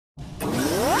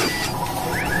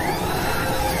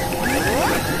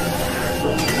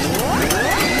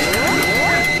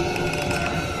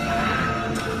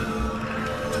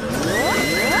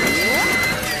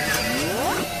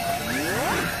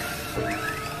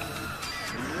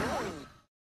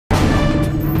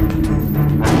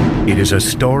is a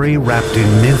story wrapped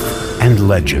in myth and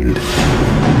legend.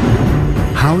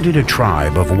 How did a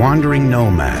tribe of wandering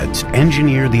nomads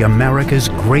engineer the America's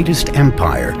greatest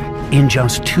empire in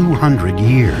just 200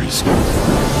 years?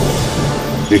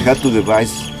 They had to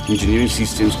devise engineering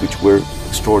systems which were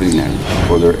extraordinary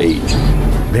for their age.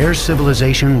 Their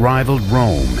civilization rivaled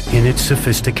Rome in its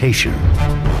sophistication.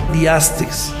 The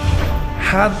Aztecs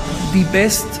had the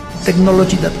best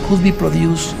technology that could be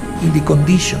produced in the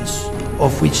conditions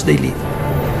of which they lived.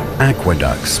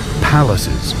 Aqueducts,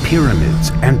 palaces, pyramids,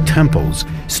 and temples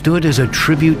stood as a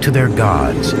tribute to their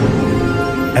gods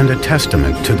and a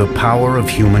testament to the power of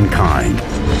humankind.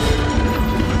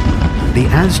 The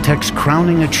Aztecs'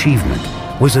 crowning achievement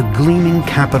was a gleaming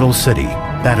capital city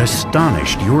that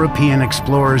astonished European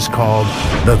explorers called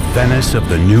the Venice of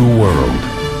the New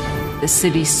World. The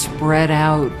city spread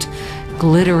out,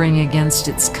 glittering against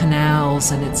its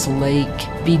canals and its lake,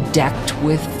 bedecked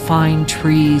with fine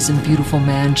trees and beautiful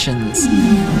mansions.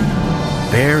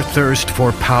 Their thirst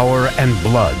for power and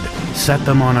blood set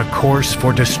them on a course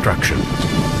for destruction.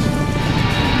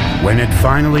 When it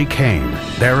finally came,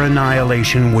 their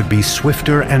annihilation would be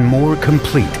swifter and more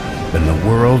complete than the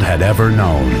world had ever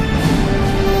known.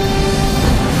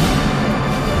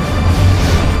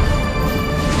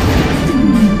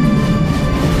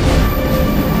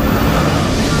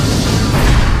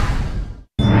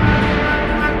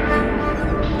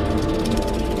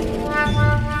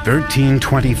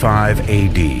 (1325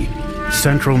 AD),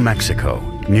 central Mexico,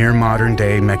 near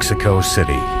modern-day Mexico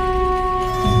City.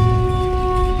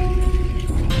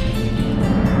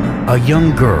 A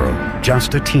young girl,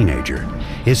 just a teenager,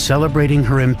 is celebrating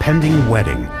her impending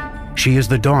wedding. She is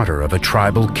the daughter of a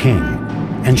tribal king,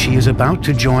 and she is about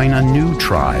to join a new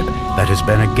tribe that has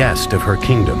been a guest of her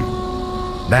kingdom.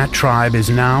 That tribe is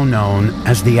now known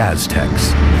as the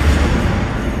Aztecs.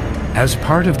 As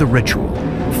part of the ritual,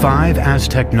 5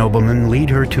 Aztec noblemen lead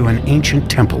her to an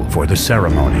ancient temple for the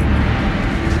ceremony.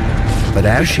 But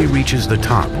as she reaches the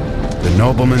top, the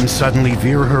noblemen suddenly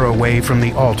veer her away from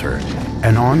the altar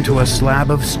and onto a slab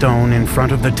of stone in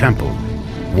front of the temple,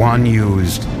 one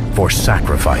used for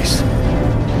sacrifice.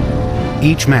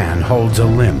 Each man holds a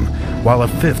limb, while a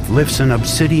 5th lifts an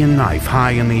obsidian knife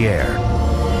high in the air.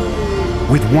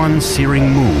 With one searing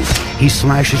move, he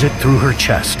slashes it through her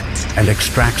chest and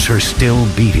extracts her still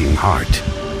beating heart.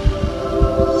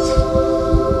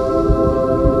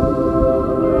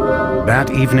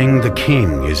 That evening, the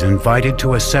king is invited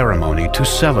to a ceremony to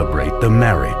celebrate the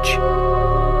marriage.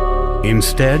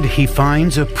 Instead, he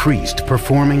finds a priest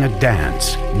performing a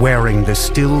dance, wearing the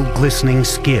still glistening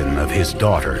skin of his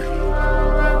daughter.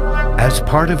 As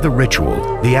part of the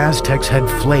ritual, the Aztecs had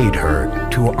flayed her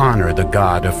to honor the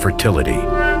god of fertility.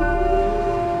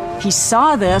 He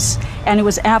saw this, and he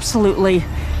was absolutely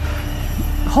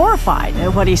horrified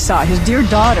at what he saw, his dear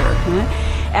daughter.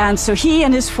 And so he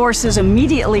and his forces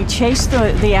immediately chased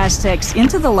the Aztecs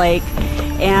into the lake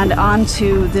and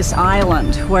onto this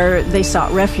island where they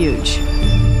sought refuge.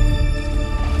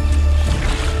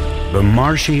 The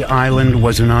marshy island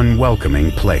was an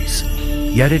unwelcoming place.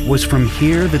 Yet it was from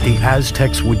here that the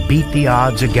Aztecs would beat the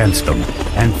odds against them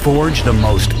and forge the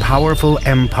most powerful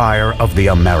empire of the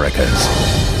Americas.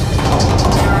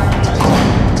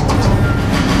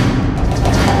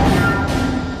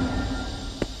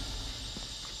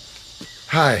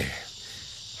 Hi,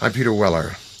 I'm Peter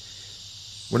Weller.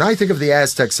 When I think of the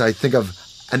Aztecs, I think of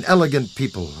an elegant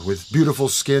people with beautiful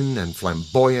skin and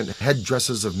flamboyant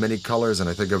headdresses of many colors, and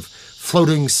I think of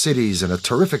floating cities and a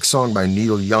terrific song by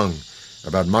Neil Young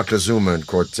about Moctezuma and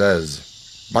Cortez.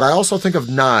 But I also think of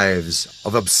knives,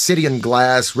 of obsidian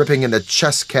glass ripping into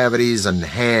chest cavities and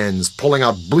hands, pulling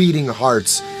out bleeding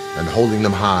hearts and holding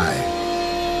them high.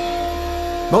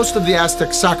 Most of the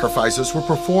Aztec sacrifices were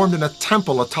performed in a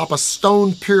temple atop a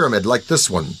stone pyramid like this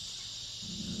one.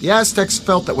 The Aztecs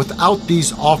felt that without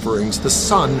these offerings, the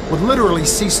sun would literally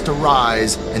cease to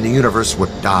rise and the universe would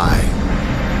die.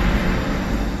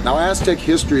 Now, Aztec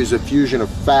history is a fusion of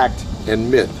fact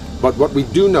and myth. But what we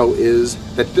do know is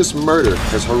that this murder,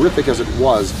 as horrific as it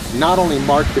was, not only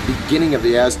marked the beginning of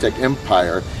the Aztec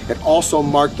Empire, it also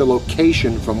marked the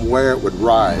location from where it would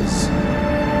rise.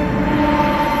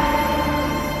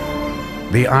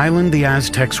 The island the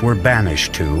Aztecs were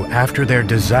banished to after their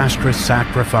disastrous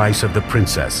sacrifice of the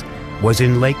princess was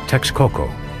in Lake Texcoco,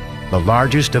 the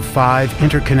largest of 5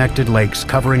 interconnected lakes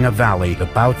covering a valley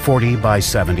about 40 by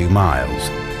 70 miles.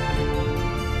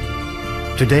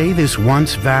 Today, this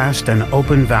once vast and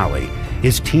open valley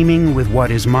is teeming with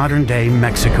what is modern-day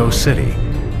Mexico City,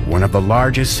 one of the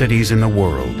largest cities in the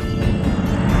world.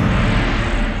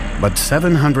 But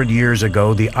 700 years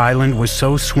ago, the island was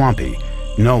so swampy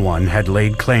no one had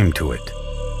laid claim to it.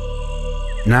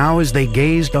 Now, as they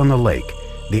gazed on the lake,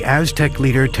 the Aztec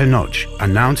leader Tenoch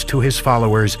announced to his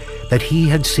followers that he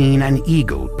had seen an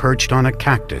eagle perched on a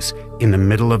cactus in the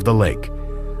middle of the lake,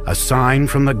 a sign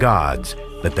from the gods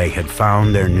that they had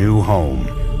found their new home.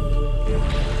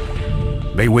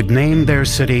 They would name their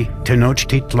city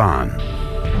Tenochtitlan.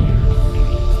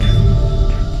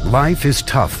 Life is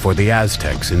tough for the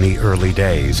Aztecs in the early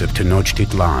days of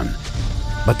Tenochtitlan,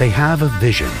 but they have a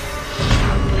vision.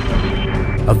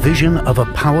 A vision of a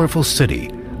powerful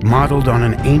city modeled on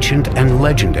an ancient and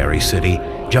legendary city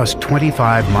just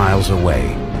 25 miles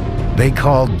away. They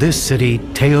called this city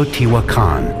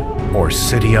Teotihuacan, or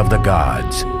City of the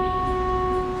Gods.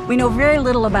 We know very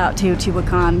little about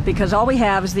Teotihuacan because all we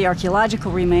have is the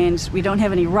archaeological remains. We don't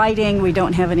have any writing, we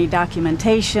don't have any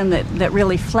documentation that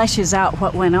really fleshes out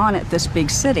what went on at this big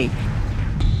city.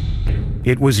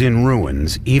 It was in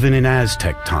ruins even in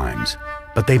Aztec times,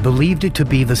 but they believed it to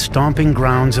be the stomping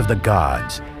grounds of the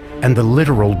gods and the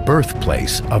literal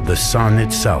birthplace of the sun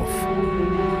itself.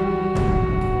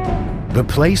 The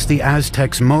place the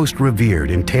Aztecs most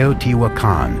revered in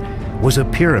Teotihuacan was a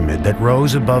pyramid that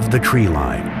rose above the tree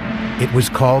line. It was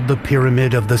called the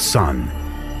Pyramid of the Sun.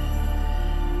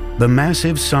 The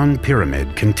massive Sun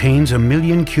Pyramid contains 1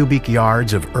 million cubic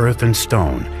yards of earth and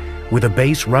stone, with a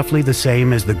base roughly the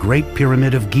same as the Great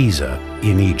Pyramid of Giza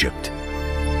in Egypt.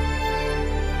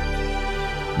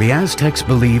 The Aztecs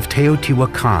believed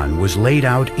Teotihuacan was laid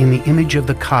out in the image of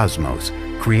the cosmos,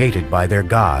 created by their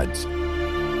gods.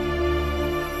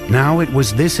 Now it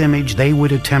was this image they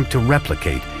would attempt to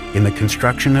replicate in the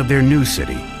construction of their new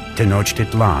city,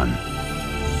 Tenochtitlan.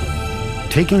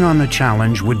 Taking on the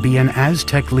challenge would be an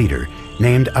Aztec leader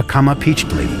named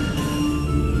Acamapichtli.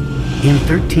 In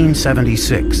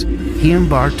 1376, he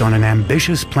embarked on an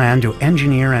ambitious plan to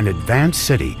engineer an advanced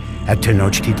city at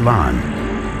Tenochtitlan.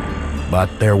 But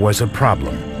there was a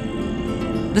problem.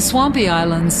 The swampy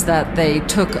islands that they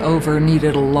took over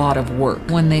needed a lot of work.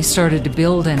 When they started to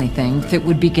build anything, it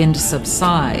would begin to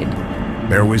subside.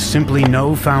 There was simply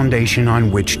no foundation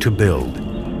on which to build.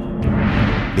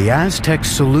 The Aztec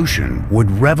solution would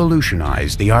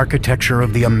revolutionize the architecture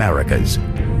of the Americas.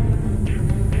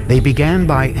 They began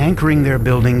by anchoring their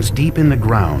buildings deep in the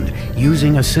ground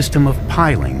using a system of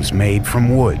pilings made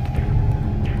from wood.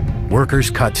 Workers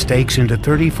cut stakes into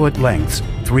 30-foot lengths,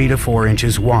 3 to 4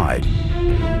 inches wide.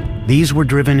 These were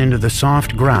driven into the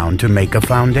soft ground to make a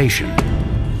foundation.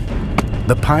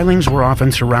 The pilings were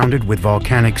often surrounded with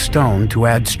volcanic stone to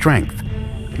add strength.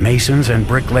 Masons and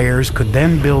bricklayers could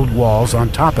then build walls on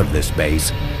top of this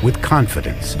base with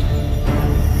confidence.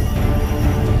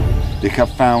 They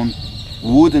have found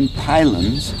wooden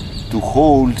pylons to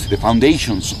hold the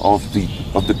foundations of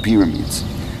the pyramids.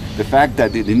 The fact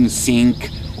that it didn't sink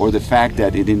or the fact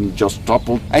that it didn't just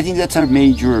topple, I think that's a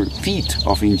major feat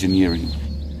of engineering.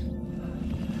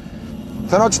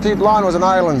 Tenochtitlan was an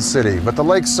island city, but the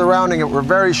lakes surrounding it were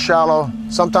very shallow,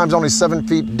 sometimes only 7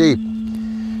 feet deep.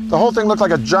 The whole thing looked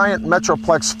like a giant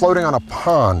metroplex floating on a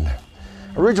pond.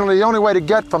 Originally, the only way to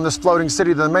get from this floating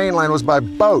city to the mainland was by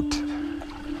boat.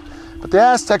 But the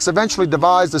Aztecs eventually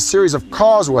devised a series of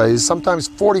causeways, sometimes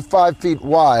 45 feet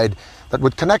wide, that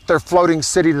would connect their floating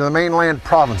city to the mainland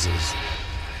provinces.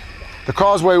 The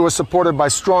causeway was supported by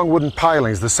strong wooden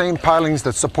pilings, the same pilings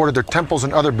that supported their temples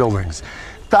and other buildings.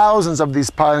 Thousands of these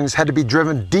pilings had to be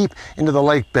driven deep into the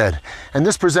lake bed, and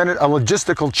this presented a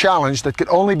logistical challenge that could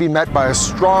only be met by a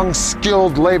strong,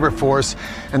 skilled labor force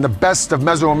and the best of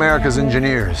Mesoamerica's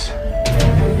engineers.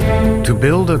 To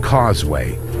build a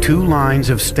causeway, 2 lines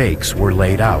of stakes were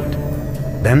laid out.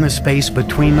 Then the space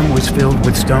between them was filled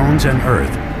with stones and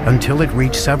earth until it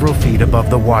reached several feet above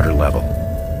the water level.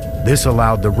 This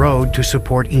allowed the road to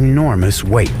support enormous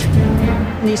weight.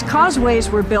 These causeways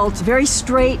were built very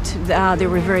straight, they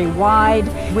were very wide,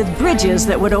 with bridges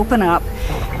that would open up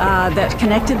that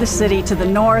connected the city to the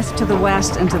north, to the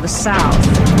west, and to the south.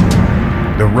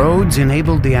 The roads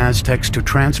enabled the Aztecs to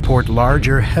transport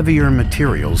larger, heavier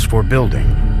materials for building.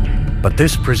 But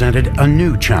this presented a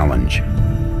new challenge.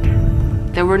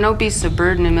 There were no beasts of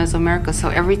burden in Mesoamerica, so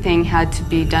everything had to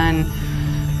be done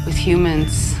with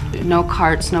humans. No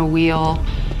carts, no wheel.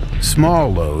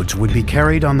 Small loads would be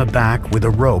carried on the back with a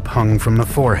rope hung from the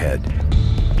forehead.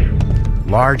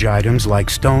 Large items like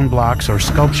stone blocks or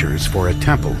sculptures for a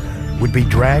temple would be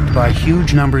dragged by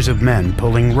huge numbers of men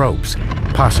pulling ropes,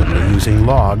 possibly using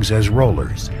logs as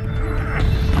rollers.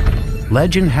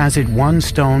 Legend has it one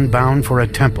stone bound for a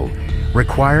temple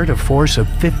required a force of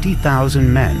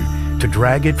 50,000 men to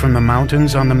drag it from the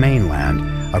mountains on the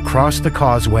mainland across the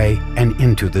causeway and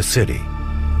into the city.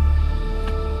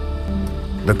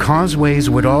 The causeways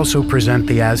would also present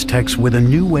the Aztecs with a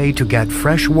new way to get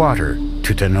fresh water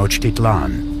to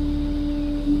Tenochtitlan.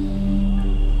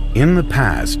 In the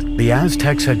past, the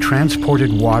Aztecs had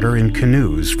transported water in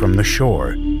canoes from the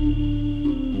shore.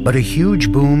 But a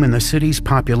huge boom in the city's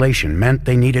population meant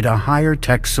they needed a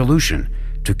higher-tech solution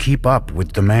to keep up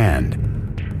with demand.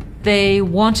 They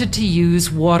wanted to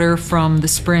use water from the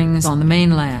springs on the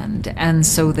mainland, and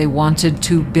so they wanted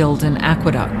to build an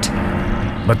aqueduct.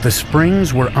 But the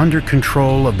springs were under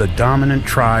control of the dominant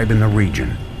tribe in the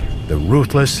region, the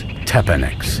ruthless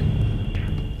Tepanecs.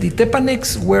 The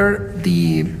Tepanecs were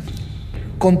the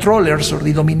controllers or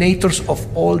the dominators of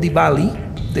all the valley.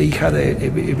 They had a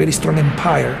very strong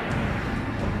empire.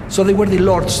 So they were the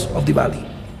lords of the valley.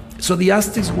 So the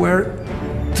Aztecs were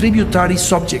tributary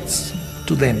subjects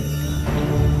to them.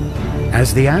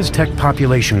 As the Aztec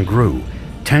population grew,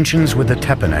 tensions with the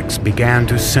Tepanecs began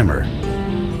to simmer.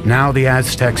 Now the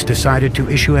Aztecs decided to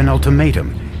issue an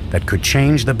ultimatum that could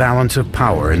change the balance of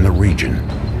power in the region.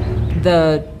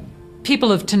 The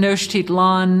people of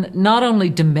Tenochtitlan not only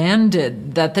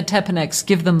demanded that the Tepanecs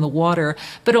give them the water,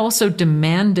 but also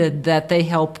demanded that they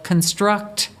help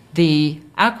construct the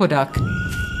aqueduct.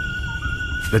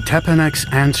 The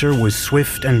Tepanecs' answer was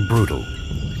swift and brutal.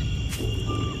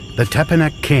 The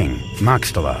Tepanec king,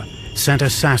 Maxtla, sent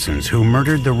assassins who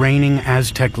murdered the reigning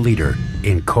Aztec leader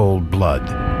in cold blood.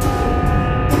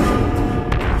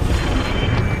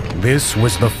 This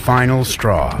was the final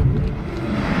straw.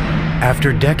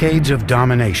 After decades of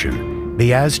domination,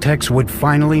 the Aztecs would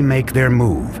finally make their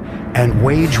move and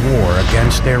wage war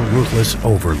against their ruthless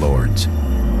overlords.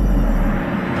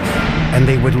 And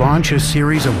they would launch a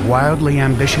series of wildly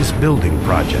ambitious building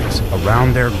projects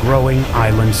around their growing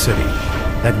island city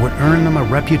that would earn them a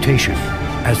reputation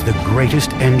as the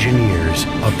greatest engineers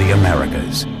of the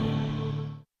Americas.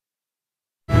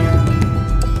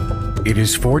 It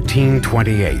is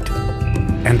 1428,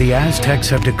 and the Aztecs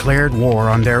have declared war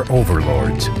on their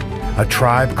overlords, a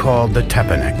tribe called the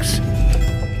Tepanecs.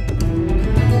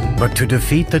 But to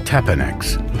defeat the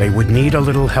Tepanecs, they would need a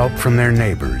little help from their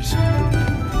neighbors.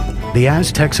 The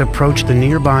Aztecs approached the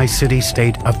nearby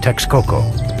city-state of Texcoco.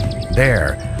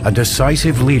 There, a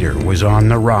decisive leader was on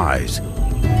the rise.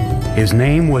 His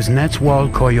name was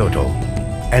Nezahualcoyotl,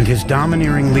 and his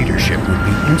domineering leadership would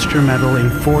be instrumental in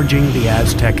forging the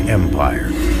Aztec Empire.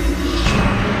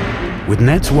 With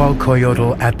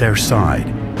Nezahualcoyotl at their side,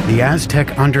 the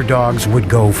Aztec underdogs would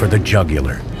go for the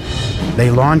jugular. They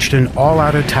launched an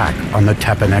all-out attack on the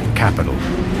Tepanec capital.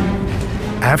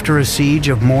 After a siege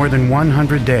of more than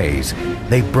 100 days,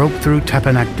 they broke through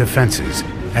Tepanec defenses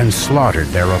and slaughtered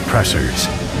their oppressors.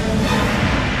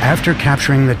 After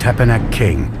capturing the Tepanec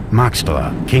king,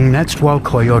 Maxtla, King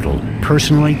Nezahualcoyotl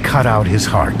personally cut out his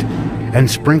heart and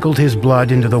sprinkled his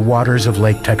blood into the waters of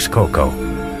Lake Texcoco.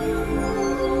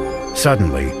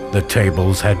 Suddenly, the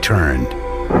tables had turned.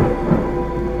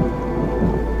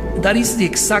 That is the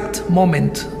exact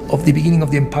moment of the beginning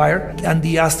of the empire, and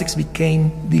the Aztecs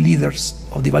became the leaders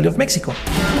of the Valley of Mexico.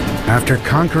 After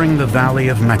conquering the Valley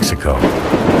of Mexico,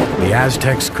 the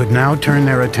Aztecs could now turn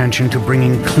their attention to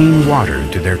bringing clean water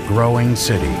to their growing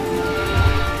city.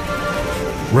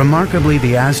 Remarkably,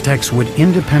 the Aztecs would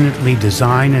independently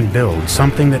design and build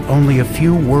something that only a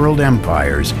few world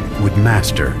empires would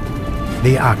master: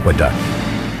 the aqueduct.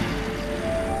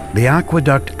 The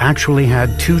aqueduct actually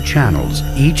had two channels,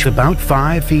 each about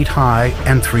 5 feet high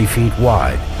and 3 feet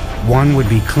wide. One would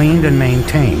be cleaned and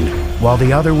maintained, while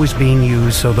the other was being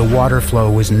used so the water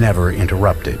flow was never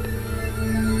interrupted.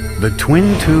 The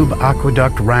twin-tube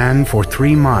aqueduct ran for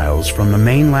 3 miles from the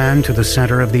mainland to the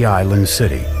center of the island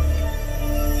city.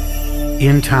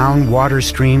 In town, water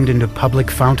streamed into public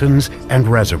fountains and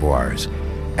reservoirs,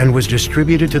 and was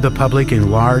distributed to the public in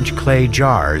large clay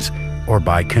jars or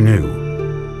by canoe.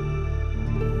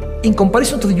 In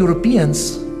comparison to the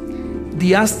Europeans,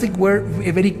 the Aztec were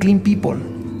a very clean people.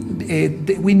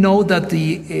 We know that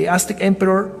the Aztec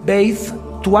emperor bathed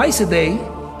twice a day.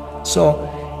 So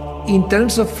in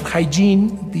terms of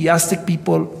hygiene, the Aztec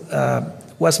people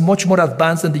was much more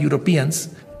advanced than the Europeans.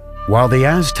 While the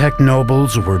Aztec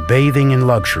nobles were bathing in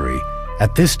luxury,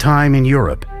 at this time in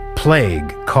Europe,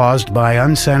 plague caused by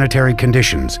unsanitary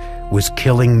conditions was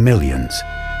killing millions.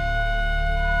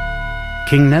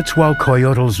 King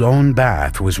Nezahualcoyotl's own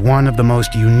bath was one of the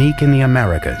most unique in the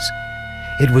Americas.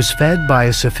 It was fed by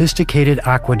a sophisticated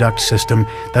aqueduct system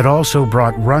that also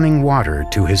brought running water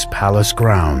to his palace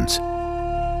grounds.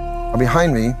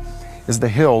 Behind me is the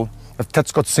hill of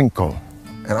Tetzcoatzinco.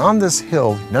 And on this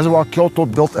hill,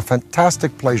 Nezahualcoyotl built a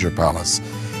fantastic pleasure palace.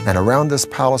 And around this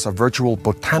palace, a virtual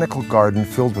botanical garden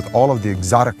filled with all of the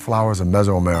exotic flowers of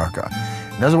Mesoamerica.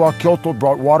 Nezahualcóyotl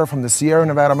brought water from the Sierra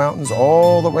Nevada mountains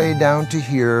all the way down to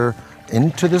here,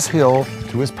 into this hill,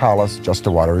 to his palace, just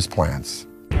to water his plants.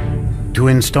 To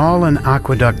install an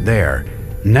aqueduct there,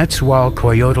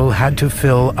 Nezahualcóyotl had to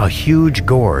fill a huge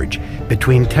gorge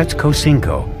between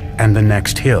Tetzcocinco and the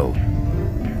next hill.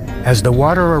 As the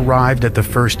water arrived at the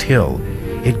first hill,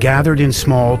 it gathered in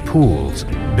small pools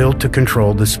built to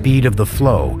control the speed of the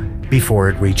flow before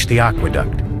it reached the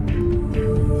aqueduct.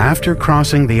 After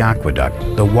crossing the aqueduct,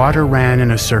 the water ran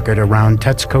in a circuit around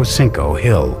Tetzcocinco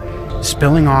Hill,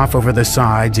 spilling off over the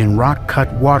sides in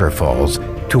rock-cut waterfalls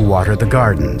to water the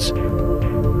gardens.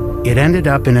 It ended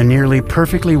up in a nearly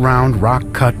perfectly round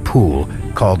rock-cut pool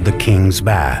called the King's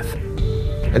Bath.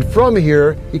 And from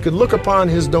here, he could look upon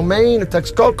his domain of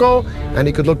Texcoco, and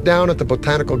he could look down at the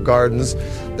botanical gardens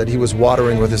that he was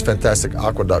watering with his fantastic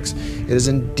aqueducts. It is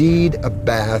indeed a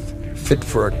bath fit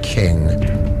for a king.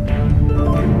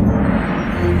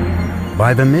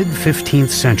 By the mid-15th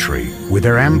century, with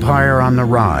their empire on the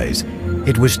rise,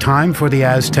 it was time for the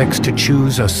Aztecs to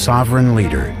choose a sovereign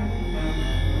leader.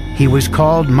 He was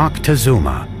called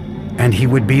Moctezuma, and he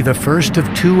would be the first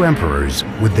of two emperors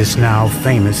with this now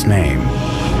famous name.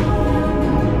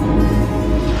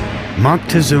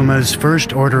 Moctezuma's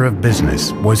first order of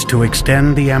business was to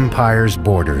extend the empire's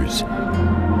borders.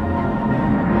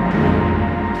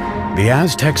 The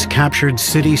Aztecs captured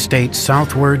city-states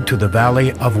southward to the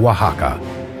valley of Oaxaca,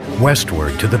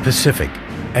 westward to the Pacific,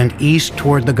 and east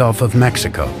toward the Gulf of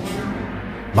Mexico.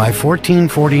 By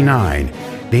 1449,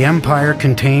 the empire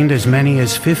contained as many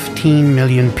as 15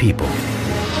 million people.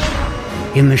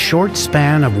 In the short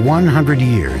span of 100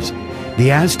 years, the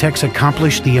Aztecs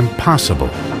accomplished the impossible.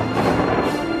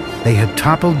 They had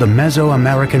toppled the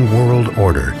Mesoamerican world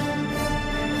order.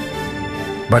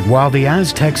 But while the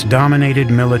Aztecs dominated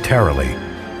militarily,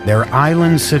 their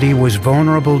island city was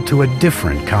vulnerable to a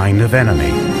different kind of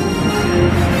enemy.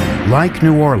 Like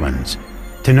New Orleans,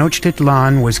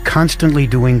 Tenochtitlan was constantly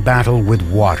doing battle with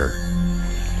water.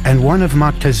 And one of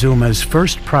Moctezuma's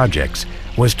first projects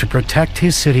was to protect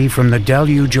his city from the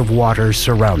deluge of water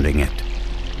surrounding it.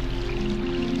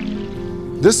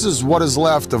 This is what is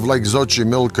left of Lake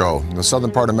Xochimilco, in the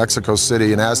southern part of Mexico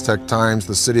City, in Aztec times,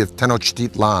 the city of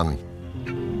Tenochtitlan.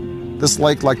 This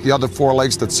lake, like the other four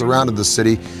lakes that surrounded the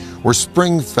city, were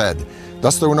spring-fed.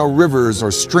 Thus there were no rivers or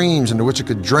streams into which it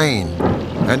could drain.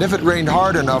 And if it rained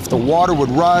hard enough, the water would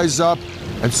rise up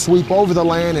and sweep over the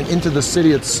land and into the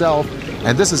city itself.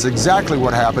 And this is exactly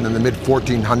what happened in the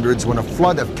mid-1400s when a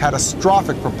flood of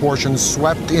catastrophic proportions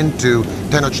swept into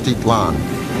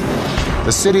Tenochtitlan.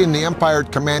 The city and the empire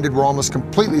it commanded were almost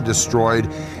completely destroyed,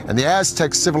 and the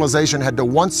Aztec civilization had to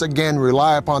once again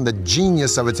rely upon the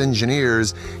genius of its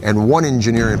engineers, and one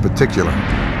engineer in particular.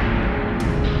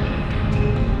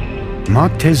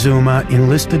 Moctezuma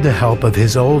enlisted the help of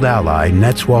his old ally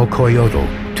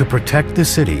Nezahualcóyotl to protect the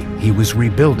city he was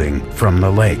rebuilding from the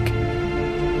lake.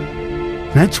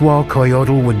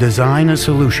 Nezahualcóyotl would design a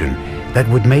solution that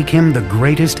would make him the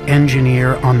greatest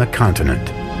engineer on the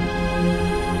continent.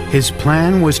 His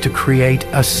plan was to create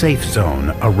a safe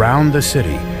zone around the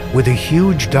city with a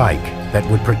huge dike that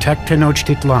would protect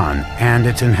Tenochtitlan and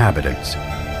its inhabitants.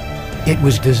 It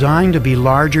was designed to be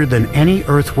larger than any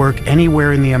earthwork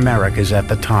anywhere in the Americas at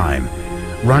the time,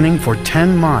 running for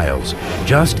 10 miles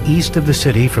just east of the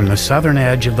city from the southern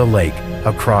edge of the lake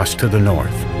across to the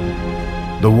north.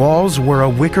 The walls were a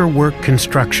wickerwork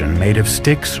construction made of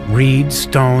sticks, reeds,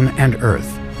 stone, and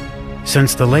earth.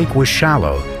 Since the lake was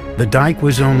shallow, the dike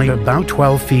was only about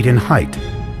 12 feet in height,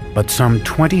 but some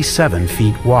 27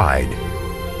 feet wide.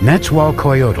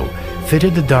 Nezahualcóyotl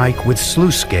fitted the dike with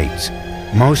sluice gates,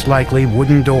 most likely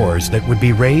wooden doors that would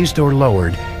be raised or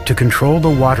lowered to control the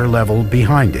water level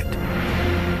behind it.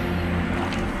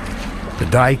 The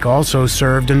dike also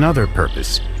served another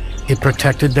purpose. It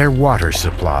protected their water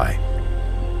supply.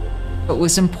 It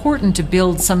was important to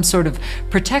build some sort of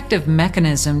protective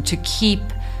mechanism to keep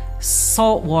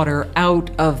salt water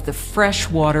out of the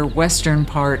freshwater western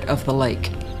part of the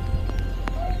lake.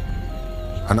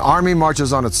 An army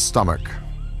marches on its stomach,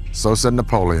 so said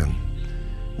Napoleon.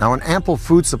 Now, an ample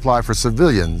food supply for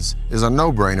civilians is a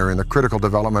no-brainer in the critical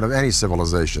development of any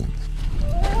civilization.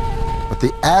 But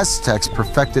the Aztecs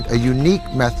perfected a unique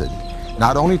method,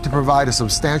 not only to provide a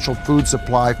substantial food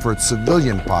supply for its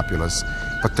civilian populace,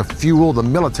 but to fuel the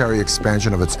military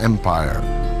expansion of its empire.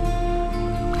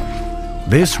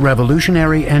 This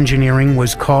revolutionary engineering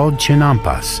was called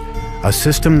chinampas, a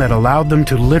system that allowed them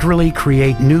to literally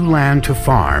create new land to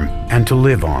farm and to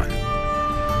live on.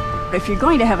 If you're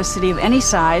going to have a city of any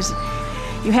size,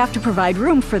 you have to provide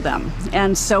room for them.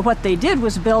 And so what they did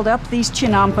was build up these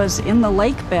chinampas in the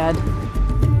lake bed.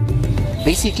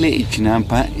 Basically,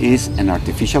 Chinampa is an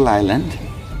artificial island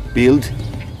built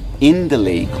in the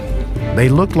lake. They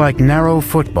look like narrow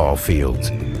football fields,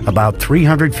 about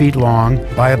 300 feet long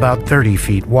by about 30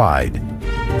 feet wide.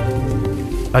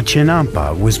 A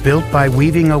chinampa was built by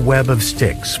weaving a web of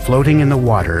sticks floating in the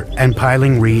water and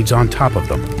piling reeds on top of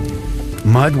them.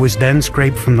 Mud was then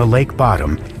scraped from the lake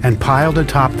bottom and piled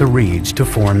atop the reeds to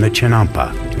form the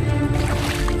chinampa.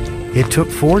 It took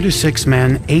 4 to 6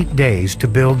 men 8 days to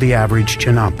build the average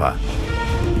chinampa.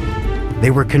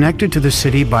 They were connected to the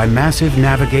city by massive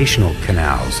navigational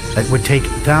canals that would take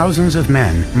thousands of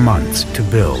men months to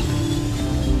build.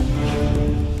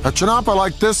 A chinampa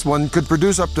like this one could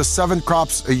produce up to 7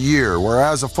 crops a year,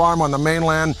 whereas a farm on the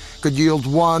mainland could yield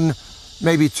 1,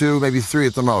 maybe 2, maybe 3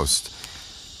 at the most.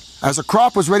 As a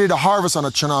crop was ready to harvest on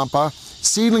a chinampa,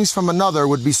 seedlings from another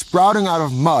would be sprouting out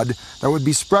of mud that would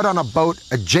be spread on a boat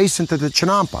adjacent to the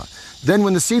chinampa. Then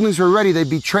when the seedlings were ready, they'd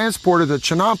be transported to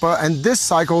chinampa, and this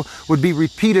cycle would be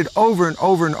repeated over and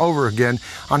over and over again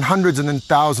on hundreds and then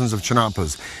thousands of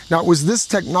chinampas. Now, it was this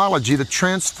technology that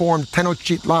transformed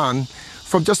Tenochtitlan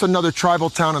from just another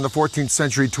tribal town in the 14th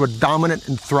century to a dominant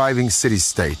and thriving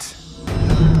city-state.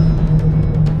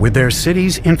 With their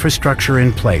city's infrastructure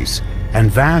in place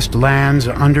and vast lands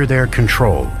under their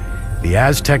control, the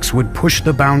Aztecs would push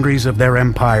the boundaries of their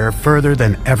empire further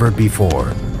than ever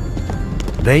before.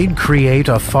 They'd create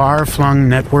a far-flung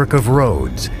network of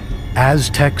roads,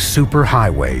 Aztec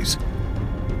superhighways.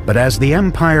 But as the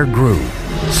empire grew,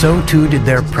 so too did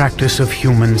their practice of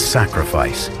human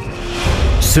sacrifice.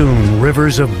 Soon,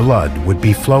 rivers of blood would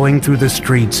be flowing through the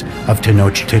streets of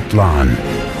Tenochtitlan.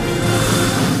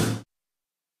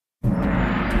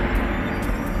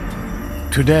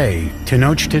 Today,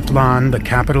 Tenochtitlan, the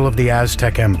capital of the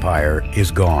Aztec Empire,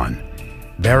 is gone,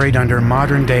 buried under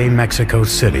modern-day Mexico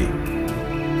City.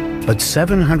 But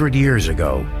 700 years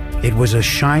ago, it was a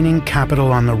shining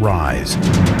capital on the rise,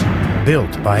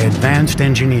 built by advanced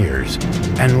engineers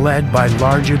and led by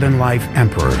larger-than-life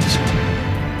emperors.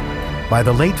 By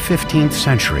the late 15th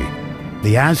century,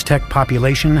 the Aztec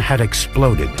population had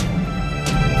exploded.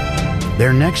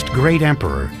 Their next great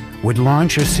emperor would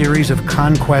launch a series of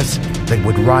conquests that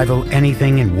would rival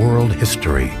anything in world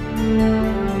history.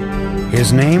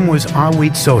 His name was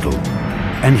Ahuitzotl,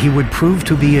 and he would prove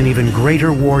to be an even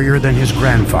greater warrior than his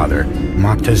grandfather,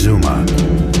 Moctezuma.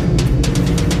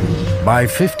 By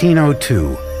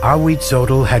 1502,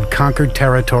 Ahuitzotl had conquered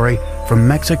territory from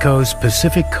Mexico's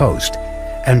Pacific coast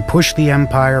and pushed the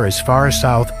empire as far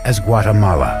south as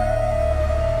Guatemala.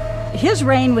 His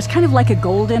reign was kind of like a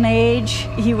golden age.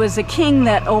 He was a king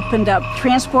that opened up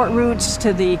transport routes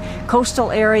to the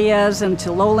coastal areas and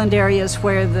to lowland areas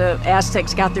where the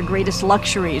Aztecs got their greatest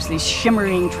luxuries, these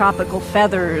shimmering tropical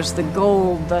feathers, the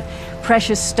gold, the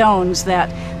precious stones that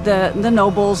the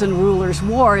nobles and rulers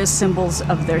wore as symbols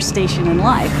of their station in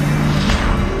life.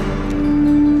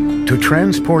 To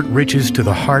transport riches to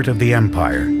the heart of the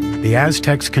empire, the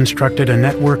Aztecs constructed a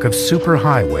network of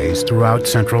superhighways throughout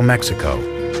central Mexico.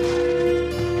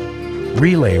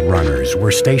 Relay runners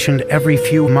were stationed every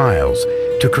few miles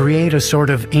to create a sort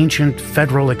of ancient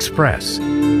Federal Express.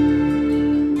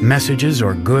 Messages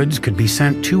or goods could be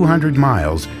sent 200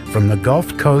 miles from the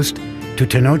Gulf Coast to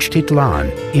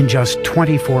Tenochtitlan in just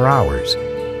 24 hours,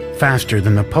 faster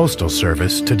than the Postal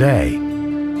Service today.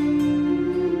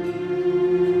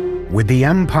 With the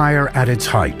empire at its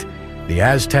height, the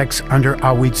Aztecs under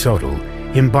Ahuitzotl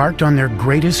embarked on their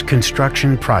greatest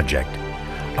construction project,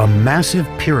 a massive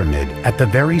pyramid at the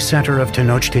very center of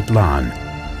Tenochtitlan,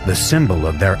 the symbol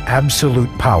of their absolute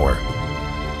power.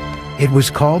 It was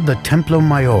called the Templo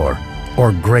Mayor,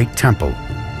 or Great Temple.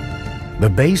 The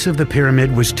base of the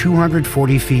pyramid was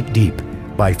 240 feet deep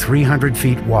by 300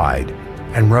 feet wide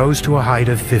and rose to a height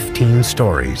of 15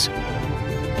 stories.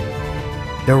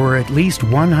 There were at least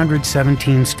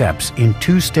 117 steps in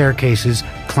 2 staircases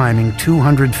climbing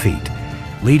 200 feet,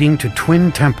 leading to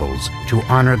twin temples to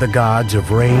honor the gods of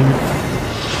rain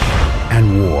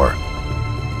and war.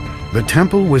 The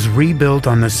temple was rebuilt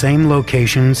on the same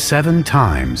location 7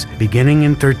 times, beginning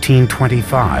in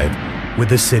 1325 with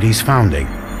the city's founding.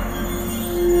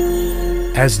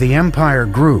 As the empire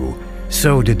grew,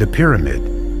 so did the pyramid.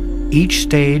 Each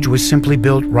stage was simply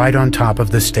built right on top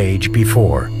of the stage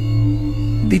before.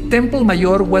 The Templo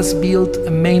Mayor was built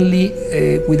mainly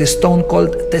with a stone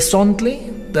called tezontle,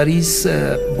 that is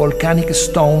volcanic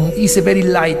stone. It's a very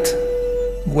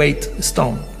lightweight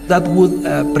stone that would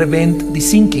prevent the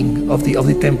sinking of the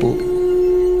temple.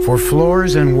 For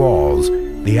floors and walls,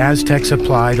 the Aztecs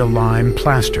applied a lime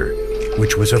plaster,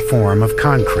 which was a form of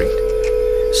concrete.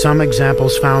 Some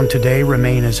examples found today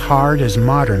remain as hard as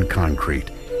modern concrete,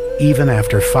 even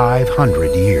after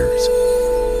 500 years.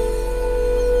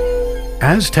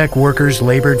 Aztec workers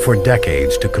labored for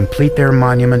decades to complete their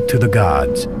monument to the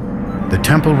gods. The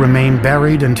temple remained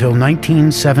buried until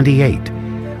 1978,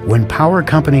 when power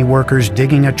company workers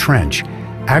digging a trench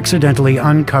accidentally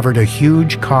uncovered a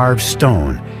huge carved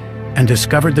stone and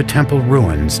discovered the temple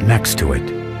ruins next to it.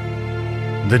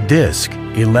 The disc,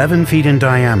 11 feet in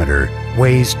diameter,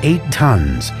 weighs 8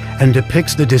 tons and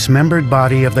depicts the dismembered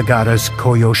body of the goddess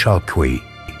Coyolxauhqui.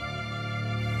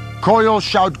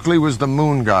 Coyolxauhqui was the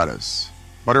moon goddess,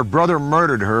 but her brother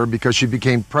murdered her because she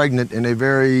became pregnant in a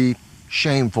very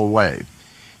shameful way.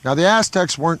 Now, the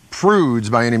Aztecs weren't prudes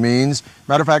by any means.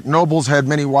 Matter of fact, nobles had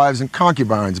many wives and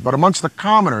concubines, but amongst the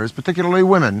commoners, particularly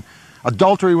women,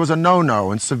 adultery was a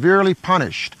no-no and severely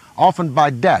punished, often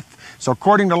by death. So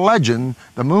according to legend,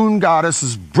 the moon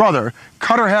goddess's brother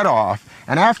cut her head off,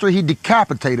 and after he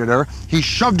decapitated her, he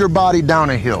shoved her body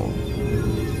down a hill.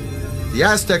 The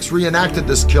Aztecs reenacted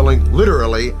this killing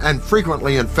literally and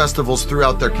frequently in festivals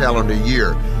throughout their calendar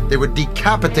year. They would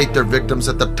decapitate their victims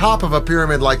at the top of a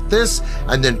pyramid like this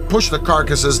and then push the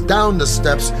carcasses down the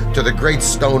steps to the great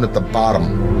stone at the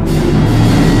bottom.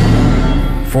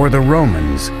 For the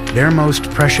Romans, their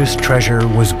most precious treasure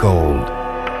was gold.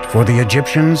 For the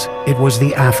Egyptians, it was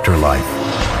the afterlife.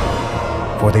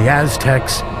 For the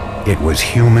Aztecs, it was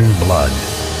human blood.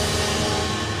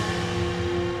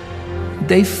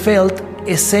 They felt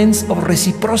a sense of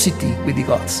reciprocity with the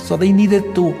gods. So they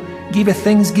needed to give a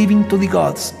thanksgiving to the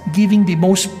gods, giving the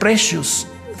most precious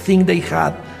thing they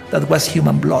had, that was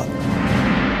human blood.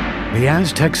 The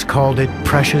Aztecs called it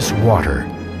precious water,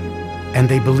 and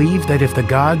they believed that if the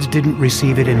gods didn't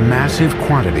receive it in massive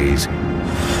quantities,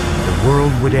 the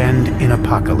world would end in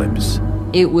apocalypse.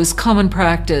 It was common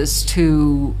practice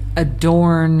to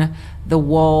adorn the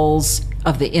walls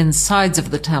of the insides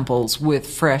of the temples with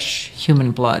fresh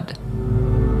human blood.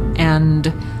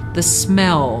 And the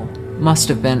smell must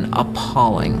have been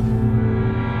appalling.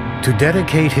 To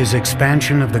dedicate his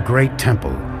expansion of the Great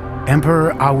Temple,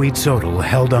 Emperor Ahuitzotl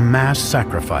held a mass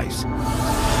sacrifice.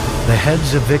 The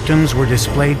heads of victims were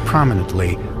displayed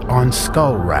prominently on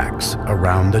skull racks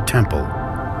around the temple.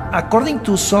 According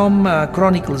to some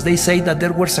chronicles, they say that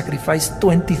there were sacrificed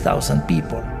 20,000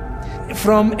 people.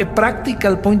 From a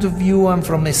practical point of view and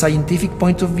from a scientific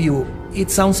point of view, it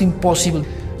sounds impossible.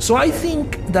 So I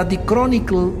think that the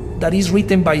chronicle that is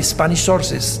written by Spanish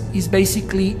sources is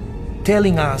basically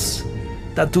telling us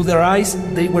that to their eyes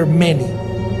they were many.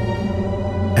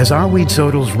 As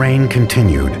Ahuitzotl's reign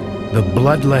continued, the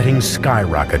bloodletting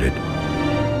skyrocketed.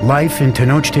 Life in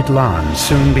Tenochtitlan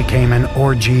soon became an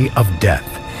orgy of death.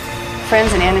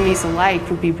 Friends and enemies alike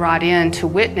would be brought in to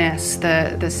witness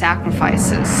the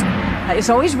sacrifices. It's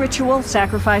always ritual.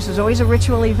 Sacrifice is always a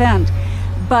ritual event,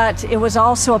 but it was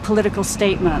also a political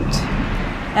statement,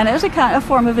 and it was a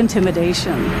form of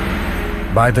intimidation.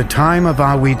 By the time of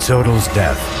Ahuitzotl's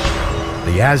death,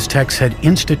 the Aztecs had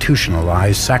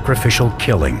institutionalized sacrificial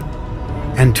killing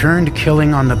and turned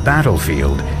killing on the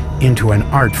battlefield into an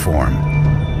art form.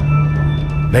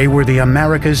 They were the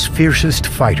America's fiercest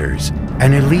fighters,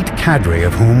 an elite cadre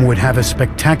of whom would have a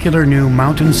spectacular new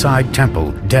mountainside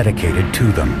temple dedicated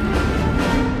to them.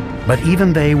 But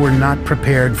even they were not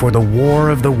prepared for the war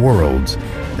of the worlds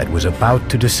that was about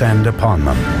to descend upon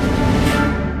them.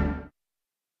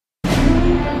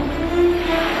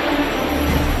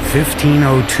 In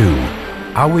 1502,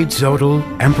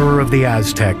 Ahuitzotl, Emperor of the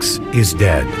Aztecs, is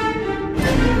dead.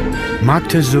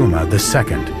 Moctezuma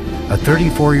II, a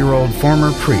 34-year-old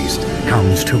former priest,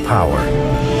 comes to power.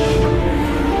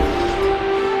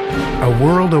 A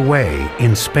world away,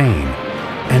 in Spain,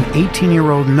 an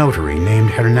 18-year-old notary named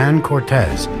Hernan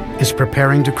Cortés is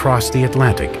preparing to cross the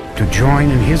Atlantic to join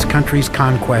in his country's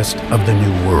conquest of the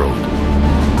New World.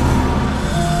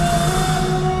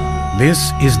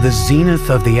 This is the zenith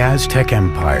of the Aztec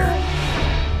Empire.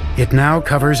 It now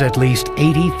covers at least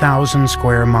 80,000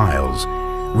 square miles,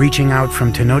 reaching out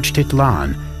from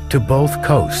Tenochtitlan to both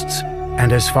coasts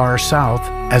and as far south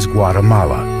as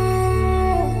Guatemala.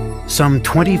 Some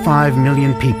 25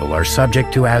 million people are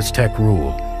subject to Aztec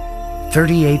rule.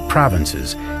 38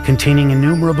 provinces containing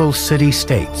innumerable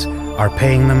city-states are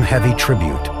paying them heavy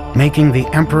tribute, making the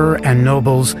emperor and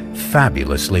nobles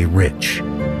fabulously rich.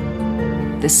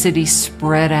 The city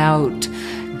spread out,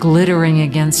 glittering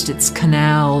against its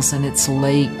canals and its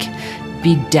lake,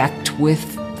 bedecked with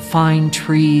fine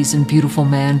trees and beautiful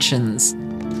mansions.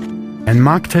 And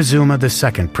Moctezuma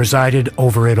II presided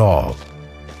over it all.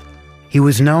 He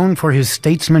was known for his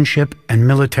statesmanship and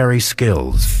military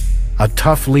skills. A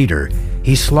tough leader,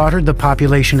 he slaughtered the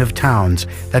population of towns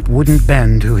that wouldn't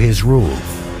bend to his rule.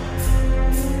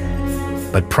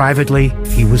 but privately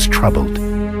he was troubled.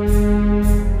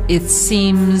 It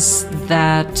seems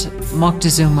that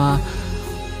Moctezuma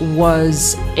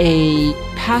was a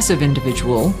passive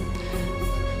individual,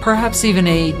 perhaps even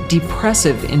a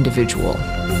depressive individual.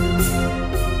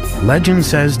 Legend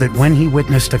says that when he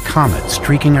witnessed a comet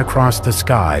streaking across the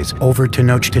skies over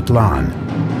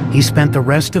Tenochtitlan, he spent the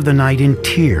rest of the night in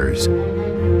tears.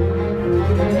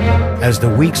 As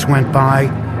the weeks went by,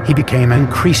 he became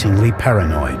increasingly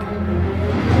paranoid.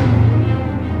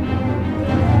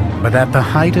 But at the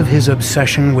height of his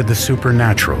obsession with the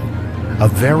supernatural, a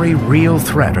very real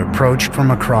threat approached from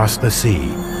across the sea.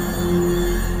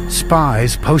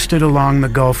 Spies posted along the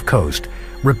Gulf Coast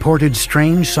reported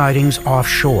strange sightings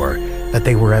offshore that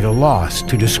they were at a loss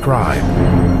to describe.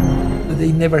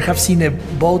 They never have seen a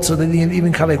boat, so they didn't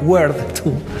even have a word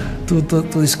to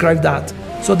describe that.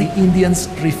 So the Indians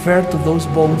refer to those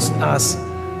boats as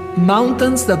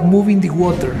mountains that move in the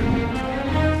water.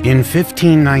 In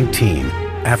 1519,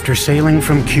 after sailing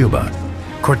from Cuba,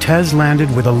 Cortés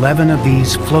landed with 11 of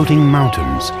these floating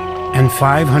mountains and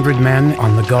 500 men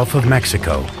on the Gulf of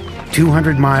Mexico,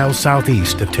 200 miles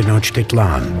southeast of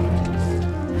Tenochtitlan.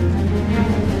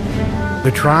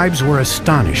 The tribes were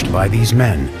astonished by these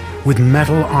men with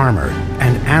metal armor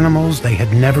and animals they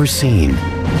had never seen.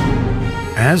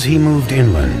 As he moved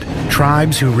inland,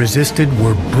 tribes who resisted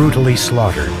were brutally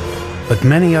slaughtered, but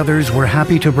many others were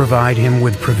happy to provide him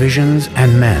with provisions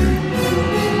and men.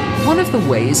 One of the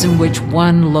ways in which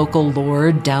one local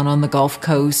lord down on the Gulf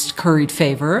Coast curried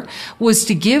favor was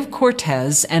to give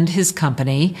Cortés and his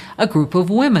company a group of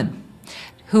women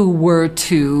who were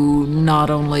to not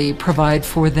only provide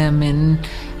for them in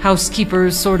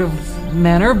housekeepers sort of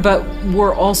manner, but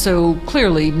were also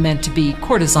clearly meant to be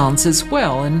courtesans as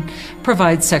well and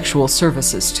provide sexual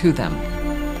services to them.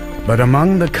 But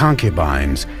among the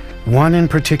concubines, one in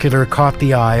particular caught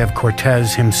the eye of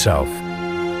Cortés himself.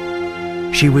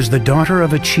 She was the daughter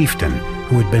of a chieftain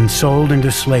who had been sold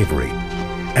into slavery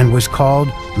and was called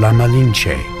La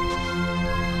Malinche.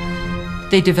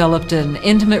 They developed an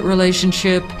intimate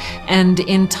relationship, and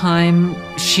in time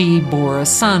she bore a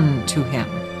son to him.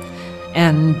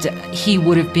 And he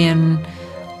would have been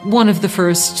one of the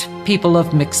first people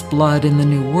of mixed blood in the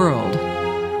New World.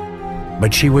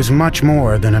 But she was much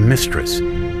more than a mistress.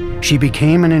 She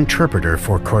became an interpreter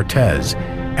for Cortés,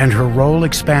 and her role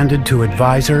expanded to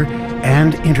advisor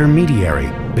and intermediary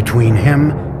between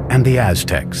him and the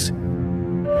Aztecs.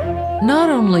 Not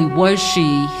only was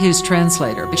she his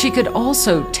translator, but she could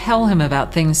also tell him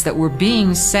about things that were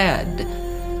being said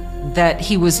that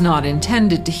he was not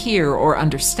intended to hear or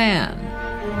understand.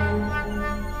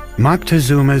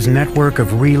 Moctezuma's network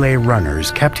of relay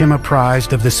runners kept him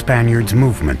apprised of the Spaniards'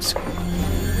 movements.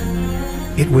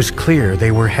 It was clear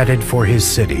they were headed for his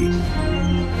city.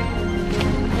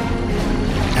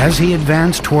 As he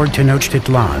advanced toward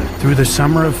Tenochtitlan through the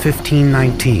summer of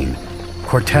 1519,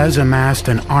 Cortés amassed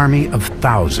an army of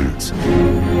thousands.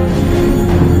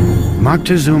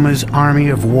 Moctezuma's army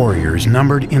of warriors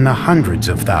numbered in the hundreds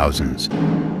of thousands.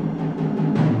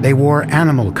 They wore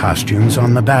animal costumes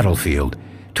on the battlefield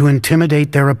to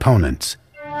intimidate their opponents.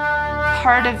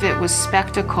 Part of it was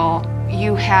spectacle.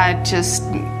 You had just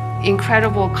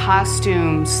incredible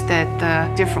costumes that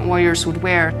the different warriors would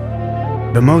wear.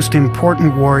 The most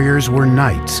important warriors were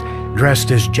knights,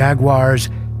 dressed as jaguars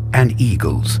and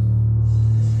eagles.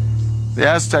 The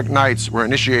Aztec knights were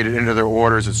initiated into their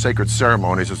orders at sacred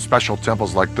ceremonies at special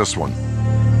temples like this one.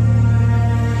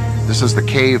 This is the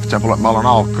cave temple at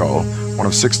Malinalco, one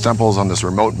of 6 temples on this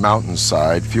remote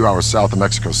mountainside, a few hours south of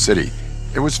Mexico City.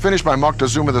 It was finished by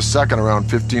Moctezuma II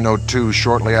around 1502,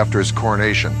 shortly after his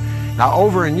coronation. Now,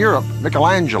 over in Europe,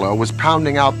 Michelangelo was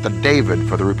pounding out the David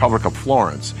for the Republic of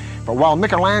Florence. But while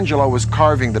Michelangelo was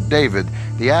carving the David,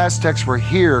 the Aztecs were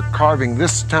here carving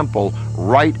this temple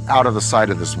right out of the side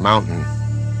of this mountain.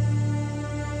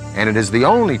 And it is the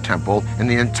only temple in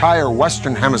the entire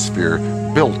Western Hemisphere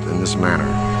built in this manner.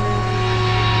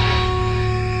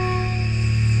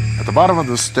 At the bottom of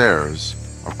the stairs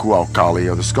of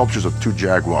Cuauhtli are the sculptures of 2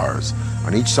 jaguars.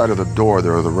 On each side of the door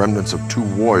there are the remnants of 2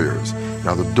 warriors.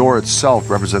 Now the door itself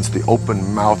represents the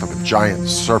open mouth of a giant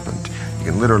serpent. You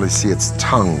can literally see its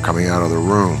tongue coming out of the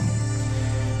room.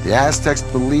 The Aztecs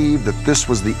believed that this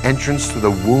was the entrance to the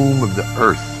womb of the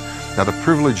earth. Now the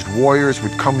privileged warriors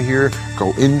would come here,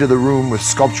 go into the room with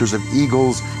sculptures of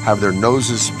eagles, have their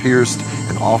noses pierced,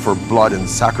 and offer blood and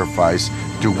sacrifice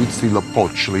to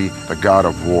Huitzilopochtli, the god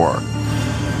of war.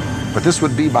 But this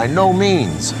would be by no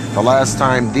means the last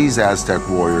time these Aztec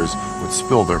warriors would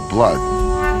spill their blood.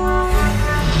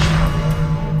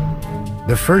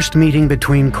 The first meeting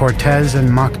between Cortés and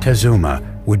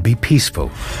Moctezuma would be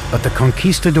peaceful, but the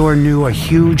conquistador knew a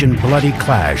huge and bloody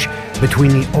clash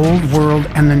between the old world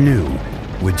and the new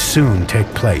would soon take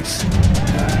place.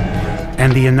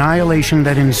 And the annihilation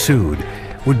that ensued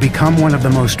would become one of the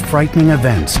most frightening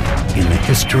events in the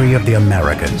history of the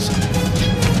Americas.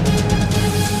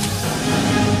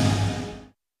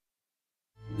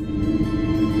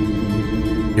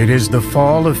 It is the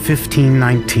fall of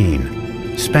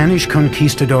 1519. Spanish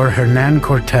conquistador Hernán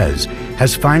Cortés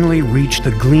has finally reached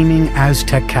the gleaming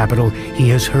Aztec capital he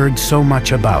has heard so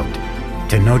much about,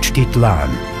 Tenochtitlan.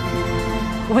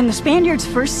 When the Spaniards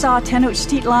first saw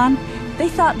Tenochtitlan, they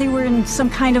thought they were in some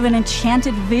kind of an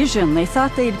enchanted vision. They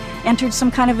thought they'd entered some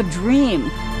kind of a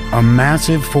dream. A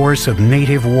massive force of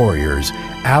native warriors,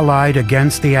 allied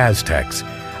against the Aztecs,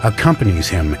 accompanies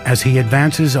him as he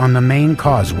advances on the main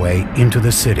causeway into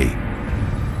the city.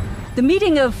 The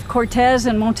meeting of Cortés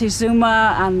and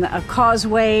Montezuma on a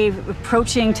causeway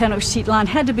approaching Tenochtitlan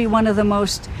had to be one of the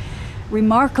most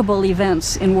remarkable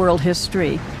events in world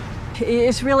history.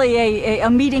 It's really a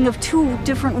meeting of two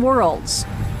different worlds.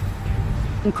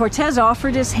 And Cortés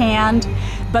offered his hand,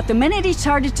 but the minute he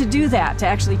started to do that, to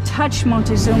actually touch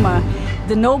Montezuma,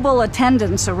 the noble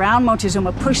attendants around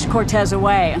Montezuma pushed Cortés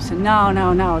away and said, no,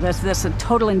 no, no, that's a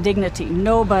total indignity.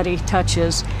 Nobody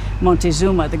touches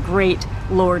Montezuma, the great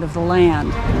lord of the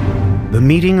land. The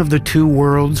meeting of the two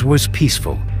worlds was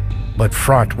peaceful, but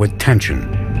fraught with tension.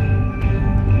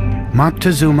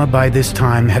 Moctezuma by this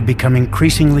time had become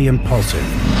increasingly impulsive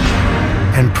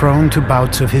and prone to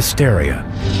bouts of hysteria.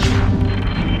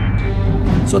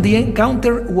 So the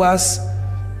encounter was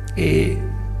an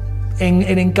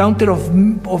encounter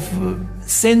of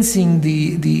sensing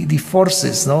the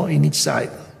forces, no, in each side.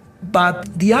 But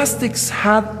the Aztecs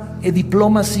had a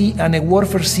diplomacy and a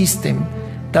warfare system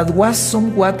that was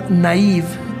somewhat naive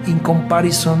in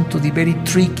comparison to the very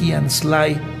tricky and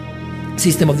sly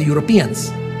system of the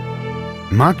Europeans.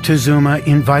 Moctezuma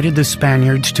invited the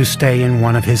Spaniards to stay in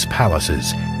one of his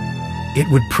palaces. It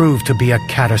would prove to be a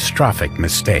catastrophic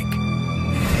mistake.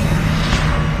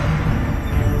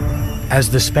 As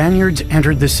the Spaniards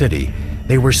entered the city,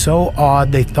 they were so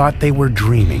awed they thought they were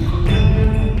dreaming.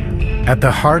 At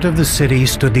the heart of the city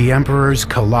stood the emperor's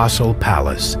colossal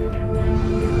palace.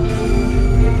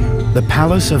 The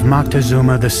palace of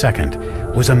Moctezuma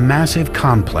II was a massive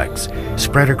complex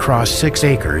spread across 6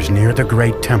 acres near the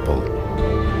Great Temple.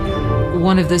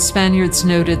 One of the Spaniards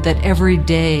noted that every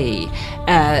day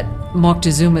at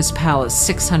Moctezuma's palace,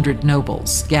 600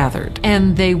 nobles gathered,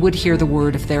 and they would hear the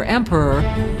word of their emperor.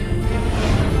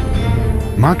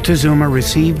 Moctezuma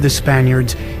received the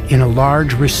Spaniards in a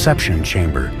large reception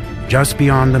chamber just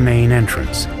beyond the main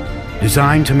entrance,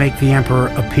 designed to make the emperor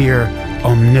appear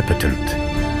omnipotent.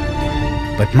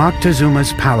 But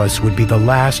Moctezuma's palace would be the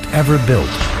last ever built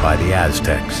by the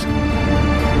Aztecs.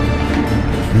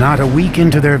 Not a week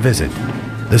into their visit,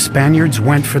 the Spaniards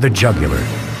went for the jugular,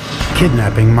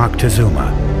 kidnapping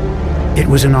Moctezuma. It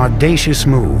was an audacious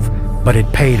move, but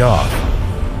it paid off.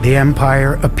 The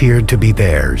empire appeared to be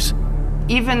theirs.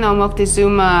 Even though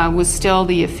Moctezuma was still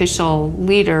the official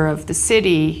leader of the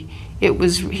city, he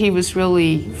was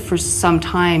really, for some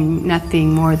time,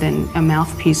 nothing more than a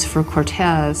mouthpiece for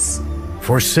Cortés.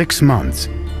 For 6 months,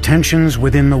 tensions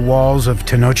within the walls of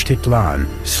Tenochtitlan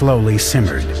slowly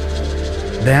simmered.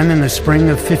 Then, in the spring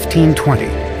of 1520,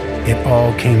 it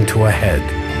all came to a head.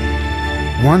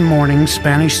 One morning,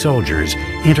 Spanish soldiers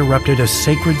interrupted a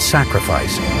sacred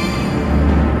sacrifice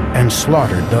and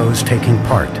slaughtered those taking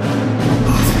part.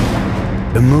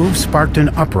 The move sparked an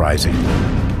uprising.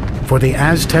 For the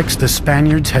Aztecs, the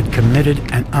Spaniards had committed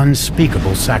an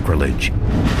unspeakable sacrilege.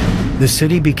 The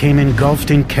city became engulfed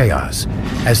in chaos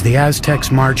as the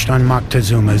Aztecs marched on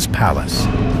Moctezuma's palace.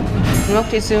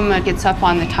 Moctezuma gets up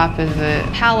on the top of the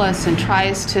palace and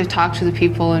tries to talk to the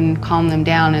people and calm them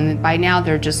down, and by now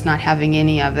they're just not having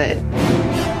any of it.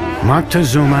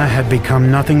 Moctezuma had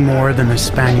become nothing more than the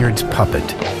Spaniards'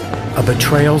 puppet, a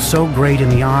betrayal so great in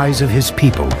the eyes of his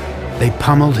people, they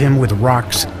pummeled him with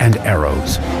rocks and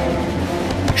arrows.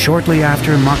 Shortly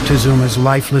after, Moctezuma's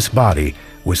lifeless body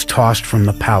was tossed from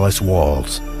the palace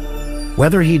walls.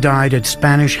 Whether he died at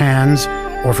Spanish hands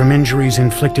or from injuries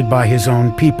inflicted by his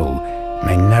own people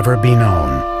may never be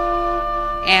known.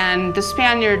 And the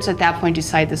Spaniards at that point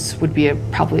decide this would be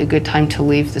probably a good time to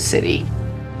leave the city.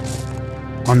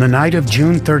 On the night of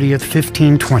June 30th,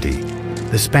 1520,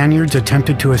 the Spaniards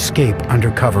attempted to escape under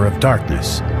cover of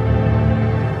darkness.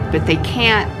 But they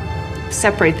can't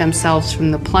separate themselves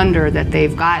from the plunder that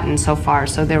they've gotten so far,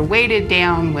 so they're weighted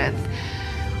down with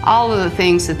all of the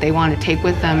things that they want to take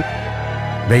with them.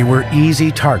 They were easy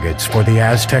targets for the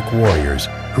Aztec warriors,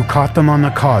 who caught them on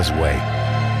the causeway.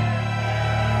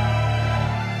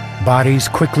 bodies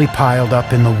quickly piled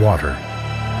up in the water.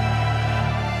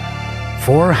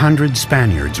 400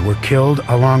 Spaniards were killed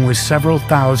along with several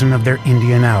thousand of their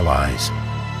Indian allies.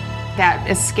 That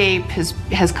escape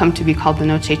has come to be called the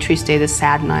Noche Triste, the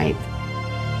sad night.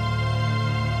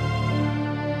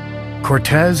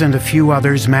 Cortés and a few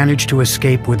others managed to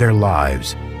escape with their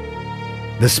lives.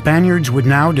 The Spaniards would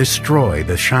now destroy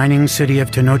the shining city of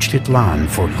Tenochtitlan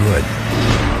for good.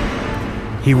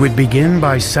 He would begin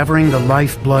by severing the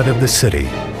lifeblood of the city,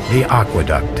 the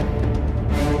aqueduct.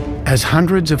 As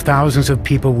hundreds of thousands of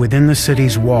people within the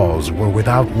city's walls were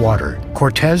without water,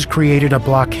 Cortés created a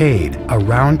blockade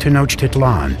around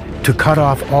Tenochtitlan to cut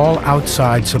off all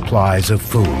outside supplies of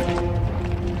food.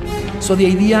 So the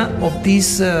idea of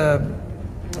this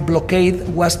blockade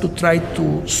was to try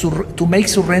to make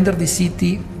surrender the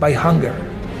city by hunger.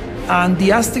 And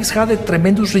the Aztecs had a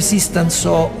tremendous resistance,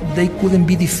 so they couldn't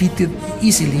be defeated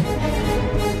easily.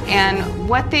 And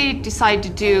what they decided to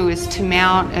do is to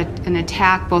mount an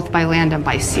attack both by land and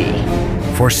by sea.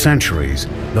 For centuries,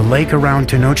 the lake around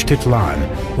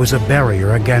Tenochtitlan was a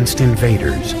barrier against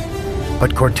invaders.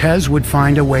 But Cortés would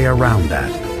find a way around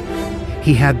that.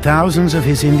 He had thousands of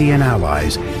his Indian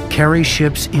allies carry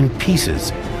ships in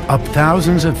pieces up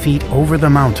thousands of feet over the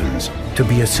mountains to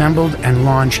be assembled and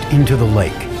launched into the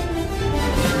lake.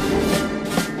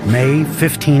 May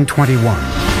 1521.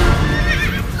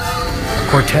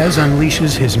 Cortés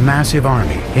unleashes his massive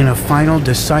army in a final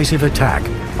decisive attack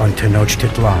on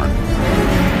Tenochtitlan.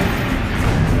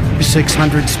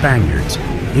 600 Spaniards,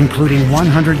 including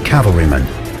 100 cavalrymen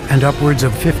and upwards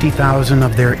of 50,000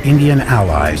 of their Indian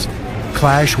allies,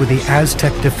 clash with the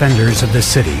Aztec defenders of the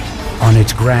city on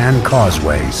its grand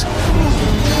causeways.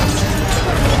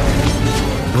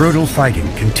 Brutal fighting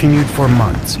continued for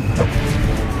months.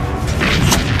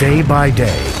 Day by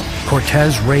day,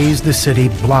 Cortés razed the city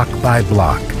block by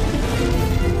block.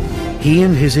 He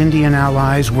and his Indian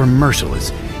allies were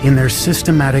merciless in their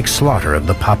systematic slaughter of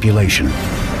the population.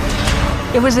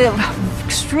 It was an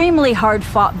extremely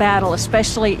hard-fought battle,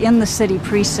 especially in the city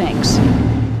precincts.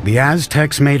 The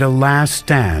Aztecs made a last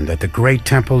stand at the great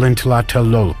temple in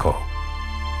Tlatelolco.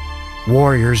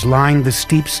 Warriors lined the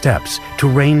steep steps to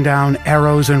rain down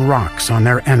arrows and rocks on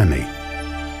their enemy.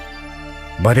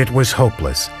 But it was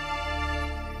hopeless.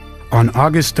 On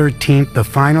August 13th, the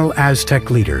final Aztec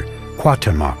leader,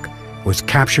 Cuauhtémoc, was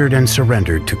captured and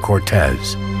surrendered to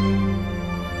Cortés.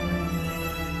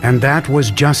 And that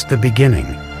was just the beginning.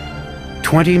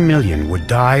 20 million would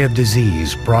die of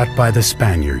disease brought by the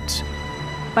Spaniards.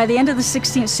 By the end of the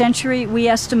 16th century, we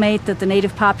estimate that the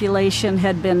native population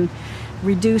had been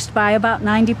reduced by about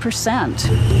 90%.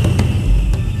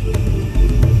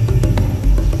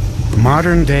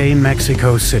 Modern-day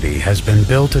Mexico City has been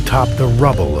built atop the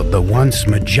rubble of the once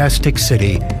majestic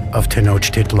city of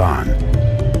Tenochtitlan.